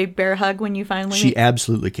give you a big bear hug when you finally She meet?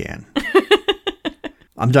 absolutely can.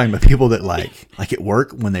 I'm talking about people that like at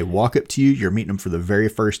work, when they walk up to you, you're meeting them for the very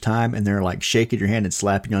first time and they're like shaking your hand and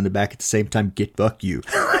slapping you on the back at the same time. Fuck you.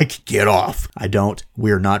 Like, get off.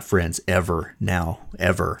 We're not friends ever now,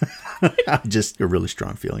 ever. Just a really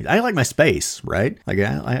strong feeling. I like my space, right? Like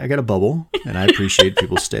I got a bubble and I appreciate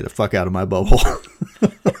people stay the fuck out of my bubble.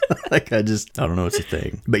 Like, I don't know, it's a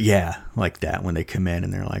thing. But yeah, like that, when they come in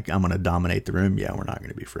and they're like, I'm going to dominate the room. Yeah, we're not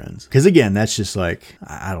going to be friends. Because again, that's just like,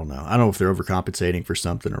 I don't know. I don't know if they're overcompensating for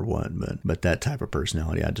something or what, but that type of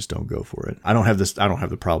personality, I just don't go for it. I don't have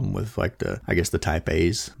the problem with like the type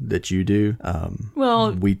A's that you do.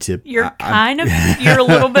 Well, you're you're a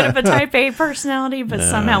little bit of a type A personality, but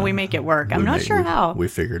somehow we make it work. I'm not sure how. We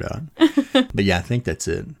figured out. But yeah, I think that's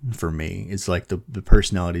it for me. It's like the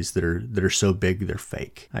personalities that are so big they're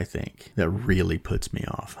fake, I think. That really puts me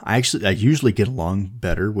off. I usually get along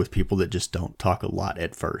better with people that just don't talk a lot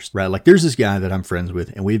at first, right? Like there's this guy that I'm friends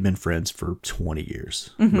with and we've been friends for 20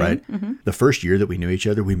 years, right? Mm-hmm. The first year that we knew each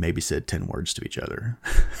other, we maybe said 10 words to each other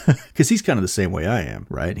because he's kind of the same way I am,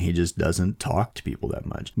 right? He just doesn't talk to people that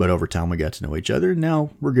much. But over time we got to know each other and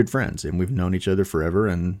now we're good friends and we've known each other forever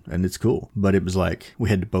and it's cool. But it was like we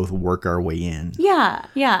had to both work our way in. Yeah.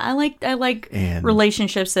 I like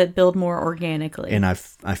relationships that build more organically. And I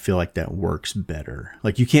feel like that works better.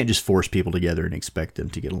 Like you can't just force people together and expect them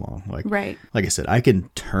to get along. Like, right. Like I said, I can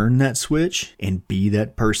turn that switch and be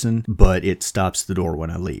that person, but it stops the door when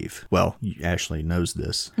I leave. Well, Ashley knows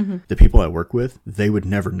this. Mm-hmm. The people I work with, they would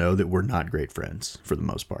never know that we're not great friends for the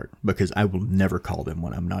most part because I will never call them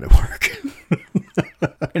when I'm not at work.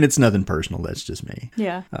 And it's nothing personal. That's just me.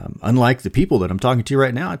 Yeah. Unlike the people that I'm talking to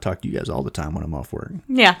right now, I talk to you guys all the time when I'm off work.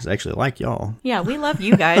 Yeah. I actually like y'all. Yeah, we love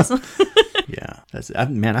you guys. Yeah.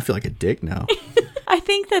 Man, I feel like a dick now. I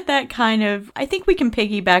think I think we can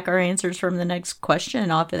piggyback our answers from the next question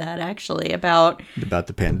off of that, actually, about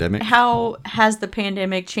the pandemic. How has the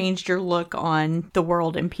pandemic changed your look on the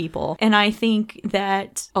world and people? And I think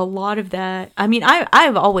that a lot of that, I mean,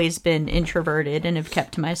 I've always been introverted and have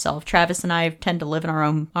kept to myself. Travis and I tend to live in our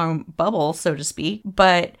own bubble, so to speak.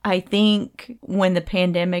 But I think when the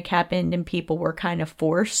pandemic happened and people were kind of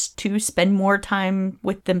forced to spend more time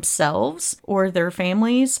with themselves or their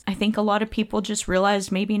families, I think a lot of people just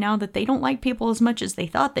realized maybe now that they don't like people as much as they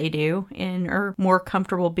thought they do and are more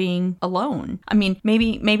comfortable being alone. I mean,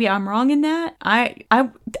 maybe I'm wrong in that.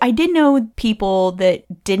 I did know people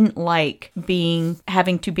that didn't like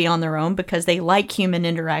having to be on their own because they like human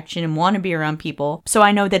interaction and want to be around people. So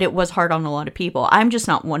I know that it was hard on a lot of people. I'm just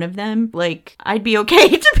not one of them. Like, I'd be okay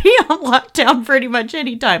to be on lockdown pretty much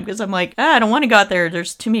any time because I'm like, I don't want to go out there.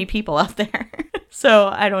 There's too many people out there. So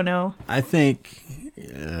I don't know. I think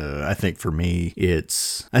for me,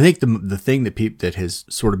 I think the thing that has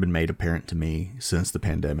sort of been made apparent to me since the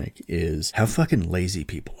pandemic is how fucking lazy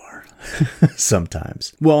people are.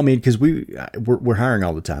 Sometimes. Well, I mean, because we're hiring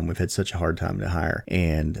all the time. We've had such a hard time to hire,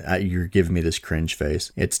 and you're giving me this cringe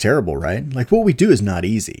face. It's terrible, right? Like what we do is not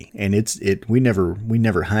easy, and we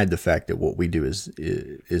never hide the fact that what we do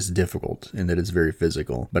is difficult and that it's very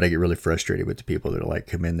physical. But I get really frustrated with the people that are like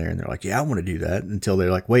come in there and they're like, yeah, I want to do that, until they're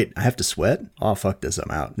like, wait, I have to sweat? Oh, fuck this, I'm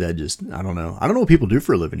out. I don't know. I don't know what people do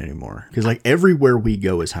for a living anymore, because like everywhere we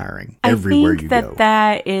go is hiring. Everywhere you go.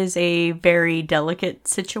 That is a very delicate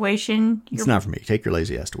situation. situation, It's not for me. Take your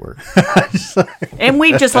lazy ass to work. and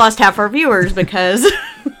we've just lost half our viewers because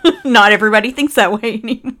not everybody thinks that way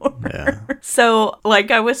anymore. Yeah. So,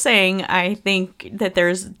 like I was saying, I think that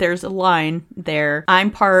there's a line there.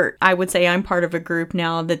 I would say I'm part of a group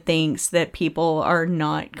now that thinks that people are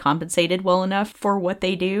not compensated well enough for what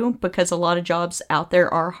they do, because a lot of jobs out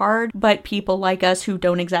there are hard, but people like us who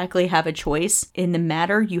don't exactly have a choice in the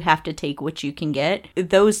matter, you have to take what you can get.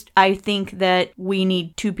 I think that we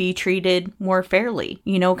need to be treated more fairly.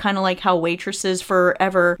 You know, kind of like how waitresses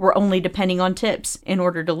forever were only depending on tips in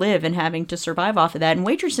order to live and having to survive off of that. And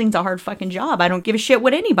waitressing's a hard fucking job. I don't give a shit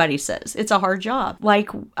what anybody says. It's a hard job. Like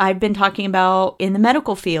I've been talking about in the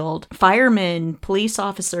medical field, firemen, police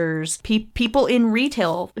officers, people in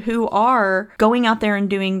retail who are going out there and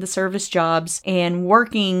doing the service jobs and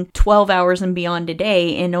working 12 hours and beyond a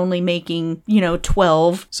day and only making,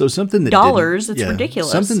 $12. So something that it's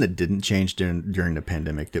ridiculous. Something that didn't change during the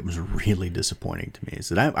pandemic that was really disappointing to me is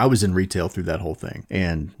that I was in retail through that whole thing,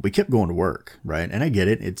 and we kept going to work, right? And I get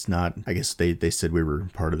it. It's not, I guess they said we were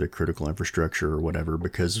part of the critical infrastructure or whatever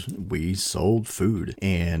because we sold food,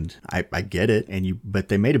 and I get it. But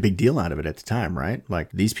they made a big deal out of it at the time, right?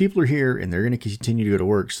 Like, these people are here and they're going to continue to go to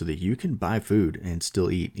work so that you can buy food and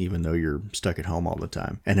still eat, even though you're stuck at home all the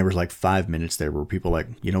time. And there was like 5 minutes there where people like,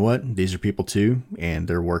 you know what? These are people too, and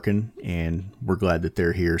they're working, and we're glad that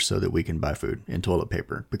they're here so that we can buy food and toilet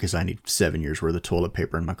paper, because I need 7 years worth of toilet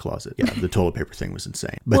paper in my closet. Yeah, the toilet paper thing was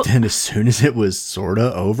insane. But then as soon as it was sort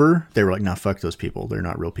of over, they were like, nah, fuck those people. They're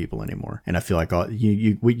not real people anymore. And I feel like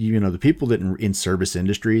the people that in service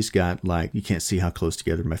industries got, like, you can't see how close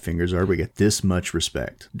together my fingers are. We got this much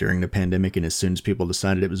respect during the pandemic, and as soon as people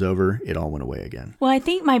decided it was over, it all went away again. Well, I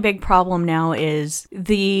think my big problem now is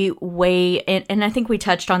the way, and I think we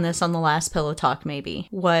touched on this on the last Pillow Talk maybe,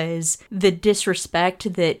 was the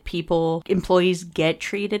disrespect that employees get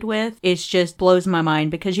treated with. It just blows my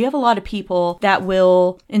mind, because you have a lot of people that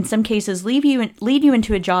will, in some cases, lead you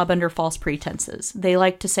into a job under false pretenses. They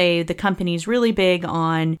like to say the company's really big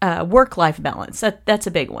on work-life balance. That's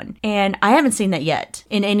a big one. And I haven't seen that yet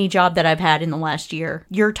in any job that I've had in the last year.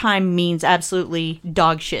 Your time means absolutely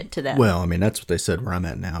dog shit to them. Well, I mean, that's what they said where I'm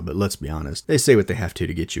at now, but let's be honest. They say what they have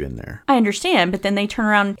to get you in there. I understand, but then they turn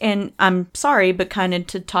around, and I'm sorry, but kind of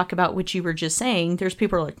to talk about what you were just saying, there's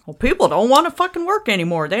people who are like, well, people don't want to fucking work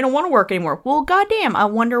anymore. They don't want to work anymore. Well, goddamn, I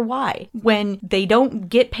wonder why. When they don't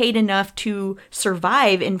get paid enough to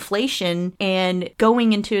survive inflation and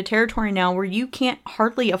going into a territory now where you can't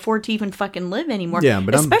hardly afford to even fucking live anymore. Yeah,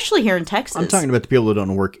 but especially here in Texas. I'm talking about the people that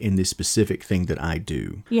don't work in the specific thing that I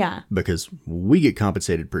do. Yeah. Because we get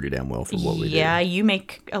compensated pretty damn well for what we do. Yeah, you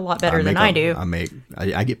make a lot better than I do.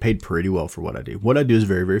 I get paid pretty well for what I do. What I do is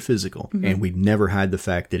very, very physical. Mm-hmm. And we never hide the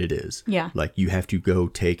fact that it is. Yeah. Like, you have to go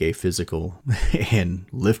take a physical and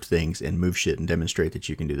lift things and move shit and demonstrate that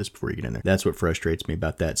you can do this before you get in there. That's what frustrates me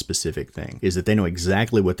about that specific thing, is that they know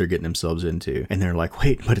exactly what they're getting themselves into. And they're like,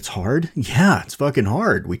 wait, but it's hard? Yeah, it's fucking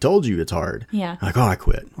hard. We told you it's hard. Yeah. Like, oh, I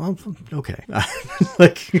quit. Well, okay.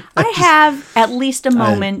 I have at least a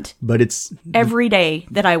moment but it's every day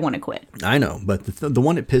that I want to quit. I know, but the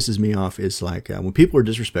one that pisses me off is like when people are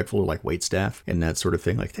disrespectful to like wait staff and that sort of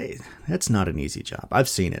thing. Like, hey, that's not an easy job. I've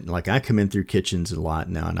seen it. Like, I come in through kitchens a lot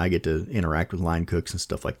now, and I get to interact with line cooks and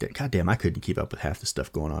stuff like that. God damn, I couldn't keep up with half the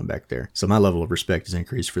stuff going on back there. So my level of respect has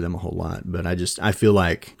increased for them a whole lot. But I feel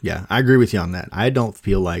like, yeah, I agree with you on that. I don't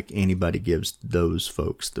feel like anybody gives those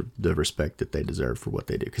folks the respect that they deserve for what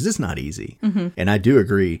they do, because it's not easy. Mm-hmm. And I do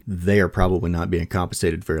agree they are probably not being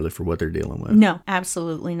compensated fairly for what they're dealing with. No,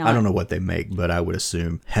 absolutely not. I don't know what they make, but I would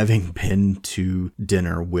assume, having been to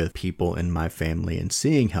dinner with people in my family and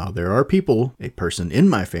seeing how there are people, a person in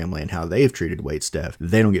my family, and how they have treated wait staff,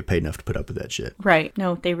 they don't get paid enough to put up with that shit. Right.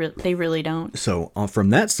 No, they really don't. So from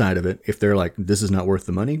that side of it, if they're like, this is not worth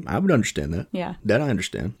the money, I would understand that. Yeah. That I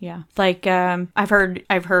understand. Yeah. Like, I've heard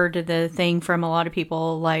the thing from a lot of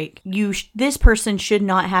people, like, this person should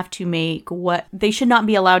not have to make they should not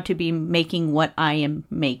be allowed to be making what I am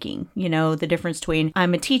making. You know, the difference between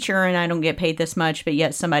I'm a teacher and I don't get paid this much, but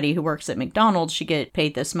yet somebody who works at McDonald's should get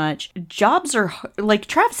paid this much. Jobs are, like,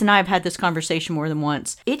 Travis and I have had this conversation more than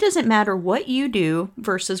once. It doesn't matter what you do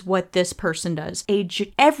versus what this person does.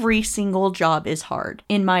 Every single job is hard,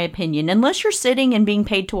 in my opinion. Unless you're sitting and being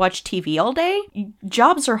paid to watch TV all day,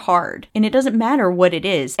 jobs are hard. And it doesn't matter matter what it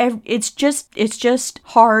is. It's just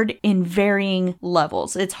hard in varying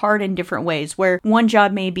levels. It's hard in different ways, where one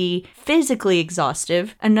job may be physically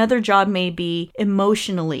exhaustive, another job may be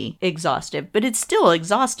emotionally exhaustive, but it's still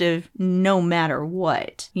exhaustive no matter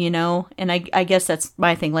what, you know? And I guess that's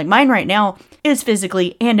my thing. Like, mine right now is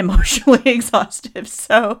physically and emotionally exhaustive.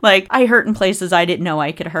 So, like, I hurt in places I didn't know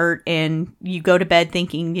I could hurt, and you go to bed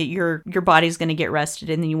thinking that your body's going to get rested,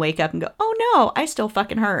 and then you wake up and go, oh no, I still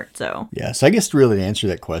fucking hurt. So yeah, so I guess really to answer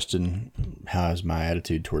that question, how has my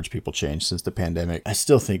attitude towards people changed since the pandemic? I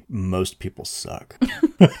still think most people suck.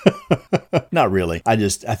 Not really. I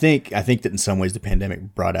think that in some ways the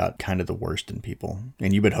pandemic brought out kind of the worst in people,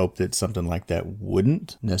 and you would hope that something like that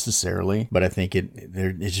wouldn't necessarily, but I think it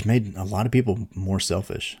just made a lot of people more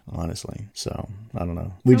selfish, honestly. So I don't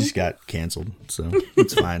know. We just got canceled, so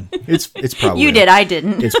it's fine. It's probably you did. I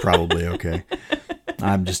didn't. It's probably okay.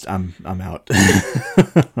 I'm out.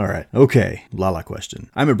 All right. Okay. Lala question.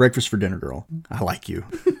 I'm a breakfast for dinner girl. I like you.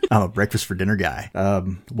 I'm a breakfast for dinner guy.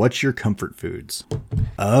 What's your comfort foods?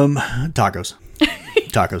 Tacos.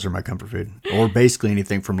 Tacos are my comfort food. Or basically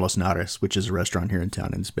anything from Los Nares, which is a restaurant here in town,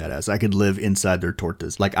 and it's badass. I could live inside their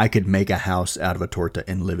tortas. Like, I could make a house out of a torta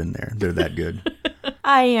and live in there. They're that good.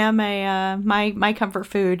 I am my comfort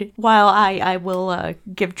food. While I will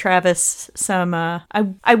give Travis some,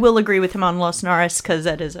 I will agree with him on Los Nares, because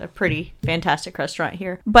that is a pretty fantastic restaurant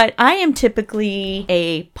here. But I am typically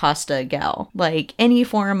a pasta gal. Like, any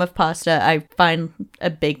form of pasta, I find a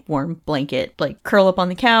big warm blanket. Like, curl up on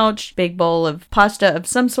the couch, big bowl of pasta of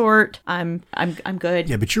some sort. I'm good.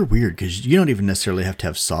 Yeah, but you're weird, because you don't even necessarily have to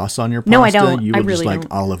have sauce on your pasta. No, I don't. You will I really just like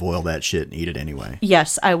don't. olive oil that shit and eat it anyway.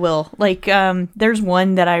 Yes, I will. Like, there's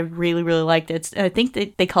one that I really, really liked. I think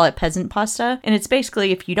they call it peasant pasta. And it's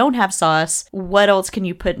basically, if you don't have sauce, what else can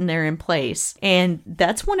you put in there in place? And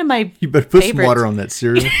that's one of my You better put favorites. some water on that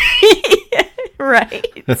cereal.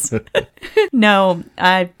 Right. No,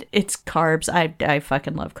 it's carbs. I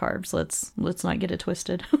fucking love carbs. Let's not get it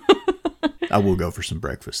twisted. I will go for some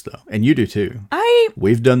breakfast, though. And you do, too. I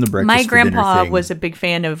We've done the breakfast My for dinner grandpa thing. was a big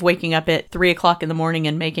fan of waking up at 3 o'clock in the morning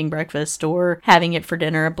and making breakfast or having it for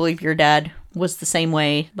dinner. I believe your dad was the same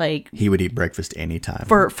way. Like, He would eat breakfast anytime.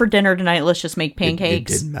 for dinner tonight, let's just make It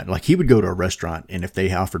pancakes. didn't matter. Like, he would go to a restaurant, and if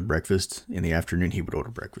they offered breakfast in the afternoon, he would order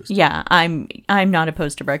breakfast. Yeah, I'm not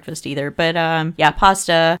opposed to breakfast either. But yeah,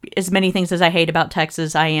 pasta. As many things as I hate about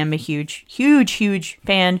Texas, I am a huge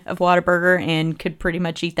fan of Whataburger and could pretty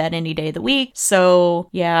much eat that any day of the week. So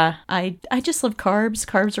yeah, I just love carbs.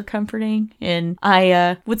 Carbs are comforting, and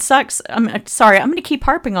what sucks. I'm sorry, I'm gonna keep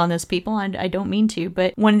harping on this, people. I don't mean to,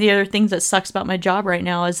 but one of the other things that sucks about my job right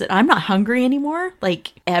now is that I'm not hungry anymore,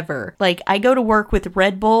 like, ever. Like, I go to work with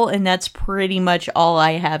Red Bull, and that's pretty much all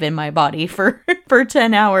I have in my body for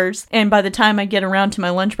 10 hours. And by the time I get around to my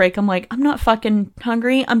lunch break, I'm like, I'm not fucking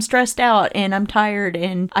hungry. I'm stressed out and I'm tired,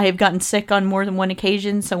 and I have gotten sick on more than one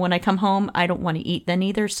occasion. So when I come home, I don't want to eat then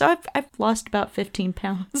either. So I've lost about 15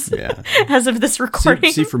 pounds Yeah. as of this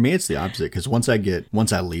recording. See, for me, it's the opposite, because once I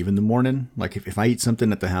leave in the morning, like, if I eat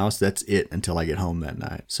something at the house, that's it until I get home that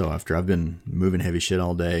night. So after I've been moving heavy shit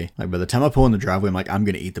all day, like, by the time I pull in the driveway, I'm like, I'm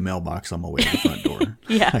going to eat the mailbox on my way to the front door.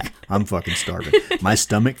 Yeah. Like, I'm fucking starving. My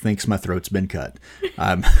stomach thinks my throat's been cut.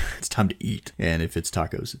 It's time to eat. And if it's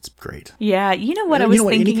tacos, it's great. Yeah, you know what I was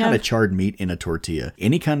thinking any kind of? of charred meat in a tortilla,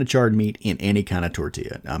 any kind of charred meat in any kind of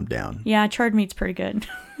tortilla, I'm down. Yeah, charred meat's pretty good.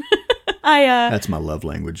 That's my love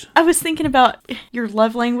language. I was thinking about your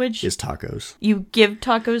love language. Is tacos. You give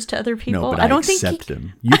tacos to other people. No, but I don't accept think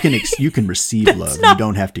them. You can receive love. not- You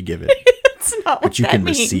don't have to give it, that's not what but you that can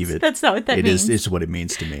means. receive it. That's not what that means. It's what it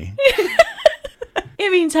means to me.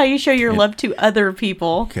 It means how you show your love to other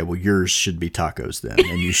people. Okay, well, yours should be tacos then,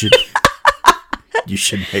 and you should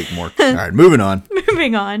make more. All right, moving on.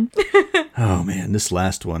 Moving on. Oh man, this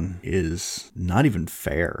last one is not even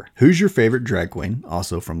fair. Who's your favorite drag queen?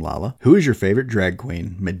 Also from Lala. Who is your favorite drag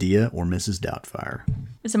queen, Medea or Mrs. Doubtfire?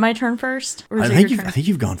 Is it my turn first? Or is I it think your turn? I think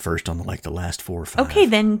you've gone first on the last 4 or 5. Okay,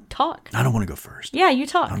 then talk. I don't want to go first. Yeah, you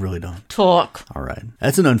talk. I really don't. Talk. All right.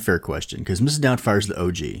 That's an unfair question, because Mrs. Doubtfire's the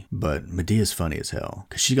OG, but Medea's funny as hell,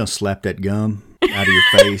 because she's going to slap that gum out of your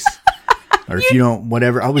face. Or if you don't,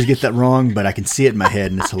 whatever. I always get that wrong, but I can see it in my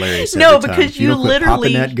head, and it's hilarious. No, every time. because If you don't quit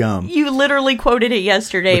popping literally that gum, you literally quoted it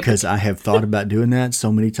yesterday. because I have thought about doing that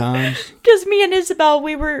so many times. Because me and Isabel,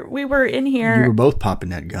 we were in here. You were both popping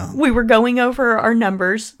that gum. We were going over our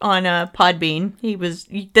numbers on Podbean.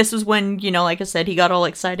 This was when, like I said, he got all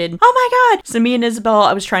excited. Oh my God. So me and Isabel,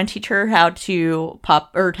 I was trying to teach her how to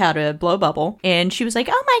pop or how to blow bubble. And she was like,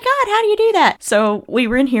 oh my God, how do you do that? So we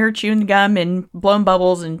were in here chewing the gum and blowing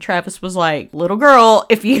bubbles. And Travis was like, little girl,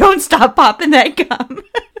 if you don't stop popping that gum.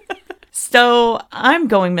 So I'm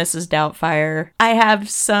going Mrs. Doubtfire. I have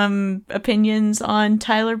some opinions on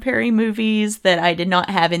Tyler Perry movies that I did not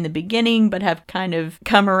have in the beginning, but have kind of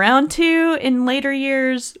come around to in later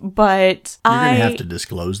years. But You're going to have to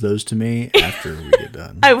disclose those to me after we get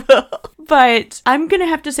done. I will. But I'm going to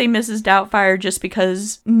have to say Mrs. Doubtfire just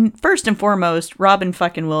because, first and foremost, Robin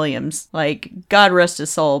fucking Williams. Like, God rest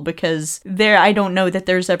his soul, because I don't know that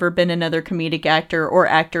there's ever been another comedic actor or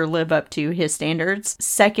actor live up to his standards.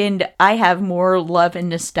 Second, I have more love and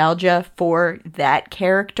nostalgia for that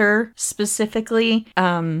character specifically.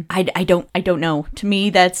 I don't know. To me,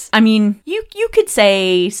 that's, I mean, you could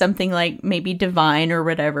say something like maybe Divine or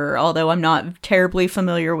whatever, although I'm not terribly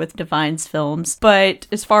familiar with Divine's films. But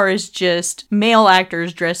as far as just male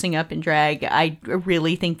actors dressing up in drag, I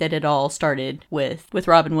really think that it all started with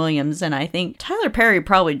Robin Williams, and I think Tyler Perry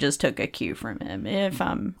probably just took a cue from him.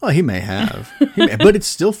 Well, he may have, but it's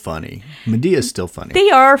still funny. Medea's still funny.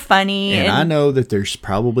 They are funny, and I know that there's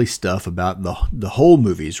probably stuff about the whole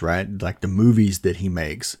movies, right? Like the movies that he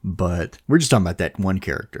makes, but we're just talking about that one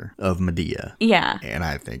character of Medea. Yeah, and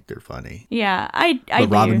I think they're funny. Yeah, I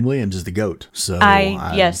but Robin Williams is the GOAT, so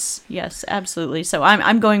yes, absolutely. So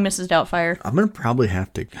I'm going Mrs. Doubtfire. I'm gonna probably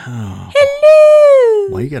have to. Oh.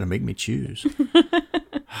 Hello. Well, you got to make me choose.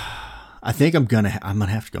 I think I'm gonna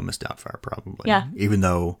have to go Miss Doubtfire probably. Yeah. Even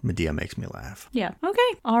though Medea makes me laugh. Yeah. Okay.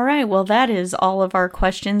 All right. Well, that is all of our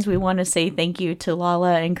questions. We want to say thank you to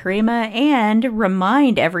Lala and Karima and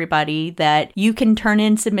remind everybody that you can turn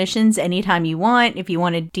in submissions anytime you want. If you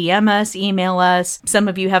want to DM us, email us. Some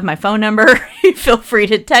of you have my phone number. Feel free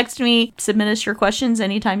to text me. Submit us your questions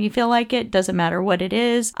anytime you feel like it. Doesn't matter what it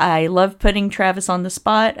is. I love putting Travis on the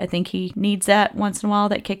spot. I think he needs that once in a while,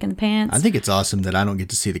 that kick in the pants. I think it's awesome that I don't get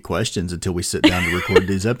to see the questions until we sit down to record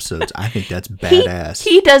these episodes. I think that's badass.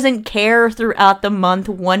 He doesn't care throughout the month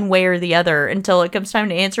one way or the other until it comes time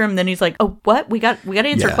to answer him. Then he's like, "Oh, what? We got to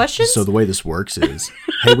answer questions?" So the way this works is,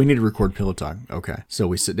 hey, we need to record Pillow Talk. Okay. So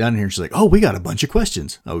we sit down here and she's like, "Oh, we got a bunch of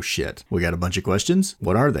questions." Oh shit. We got a bunch of questions?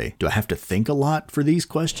 What are they? Do I have to think a lot for these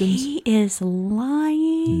questions? He is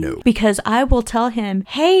lying. No. Because I will tell him,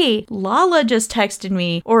 "Hey, Lala just texted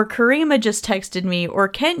me, or Karima just texted me, or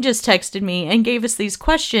Kent just texted me and gave us these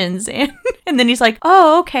questions." And then he's like,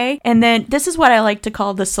 "Oh, okay." And then this is what I like to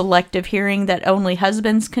call the selective hearing that only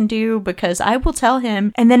husbands can do, because I will tell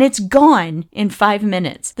him and then it's gone in 5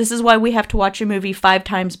 minutes. This is why we have to watch a movie 5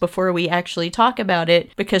 times before we actually talk about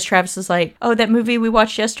it, because Travis is like, "Oh, that movie we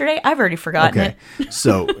watched yesterday? I've already forgotten it."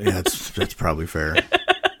 So yeah, that's probably fair.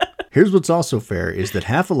 Here's what's also fair is that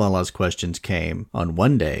half of Lala's questions came on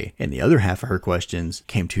one day and the other half of her questions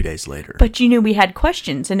came 2 days later. But you knew we had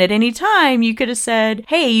questions, and at any time you could have said,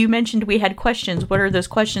 "Hey, you mentioned we had questions. What are those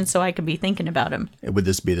questions?" so I could be thinking about them. Would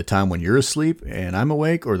this be the time when you're asleep and I'm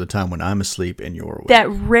awake, or the time when I'm asleep and you're awake? That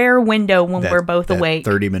rare window when we're both awake.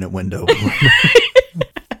 30-minute window.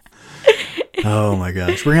 Oh my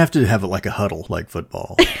gosh. We're going to have it like a huddle, like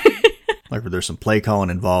football. Like where there's some play calling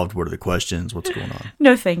involved. What are the questions? What's going on?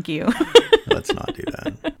 No, thank you. Let's not do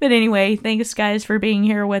that. But anyway, thanks guys for being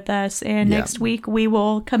here with us. And next week we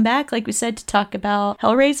will come back, like we said, to talk about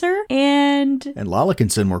Hellraiser. And Lala can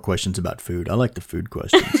send more questions about food. I like the food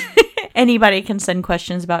questions. Anybody can send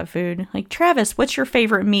questions about food. Like, "Travis, what's your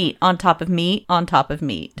favorite meat on top of meat on top of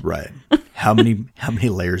meat?" Right. How many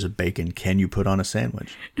layers of bacon can you put on a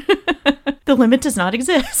sandwich? The limit does not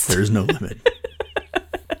exist. There's no limit.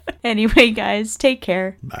 Anyway, guys, take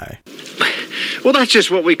care. Bye. Well, that's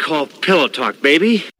just what we call pillow talk, baby.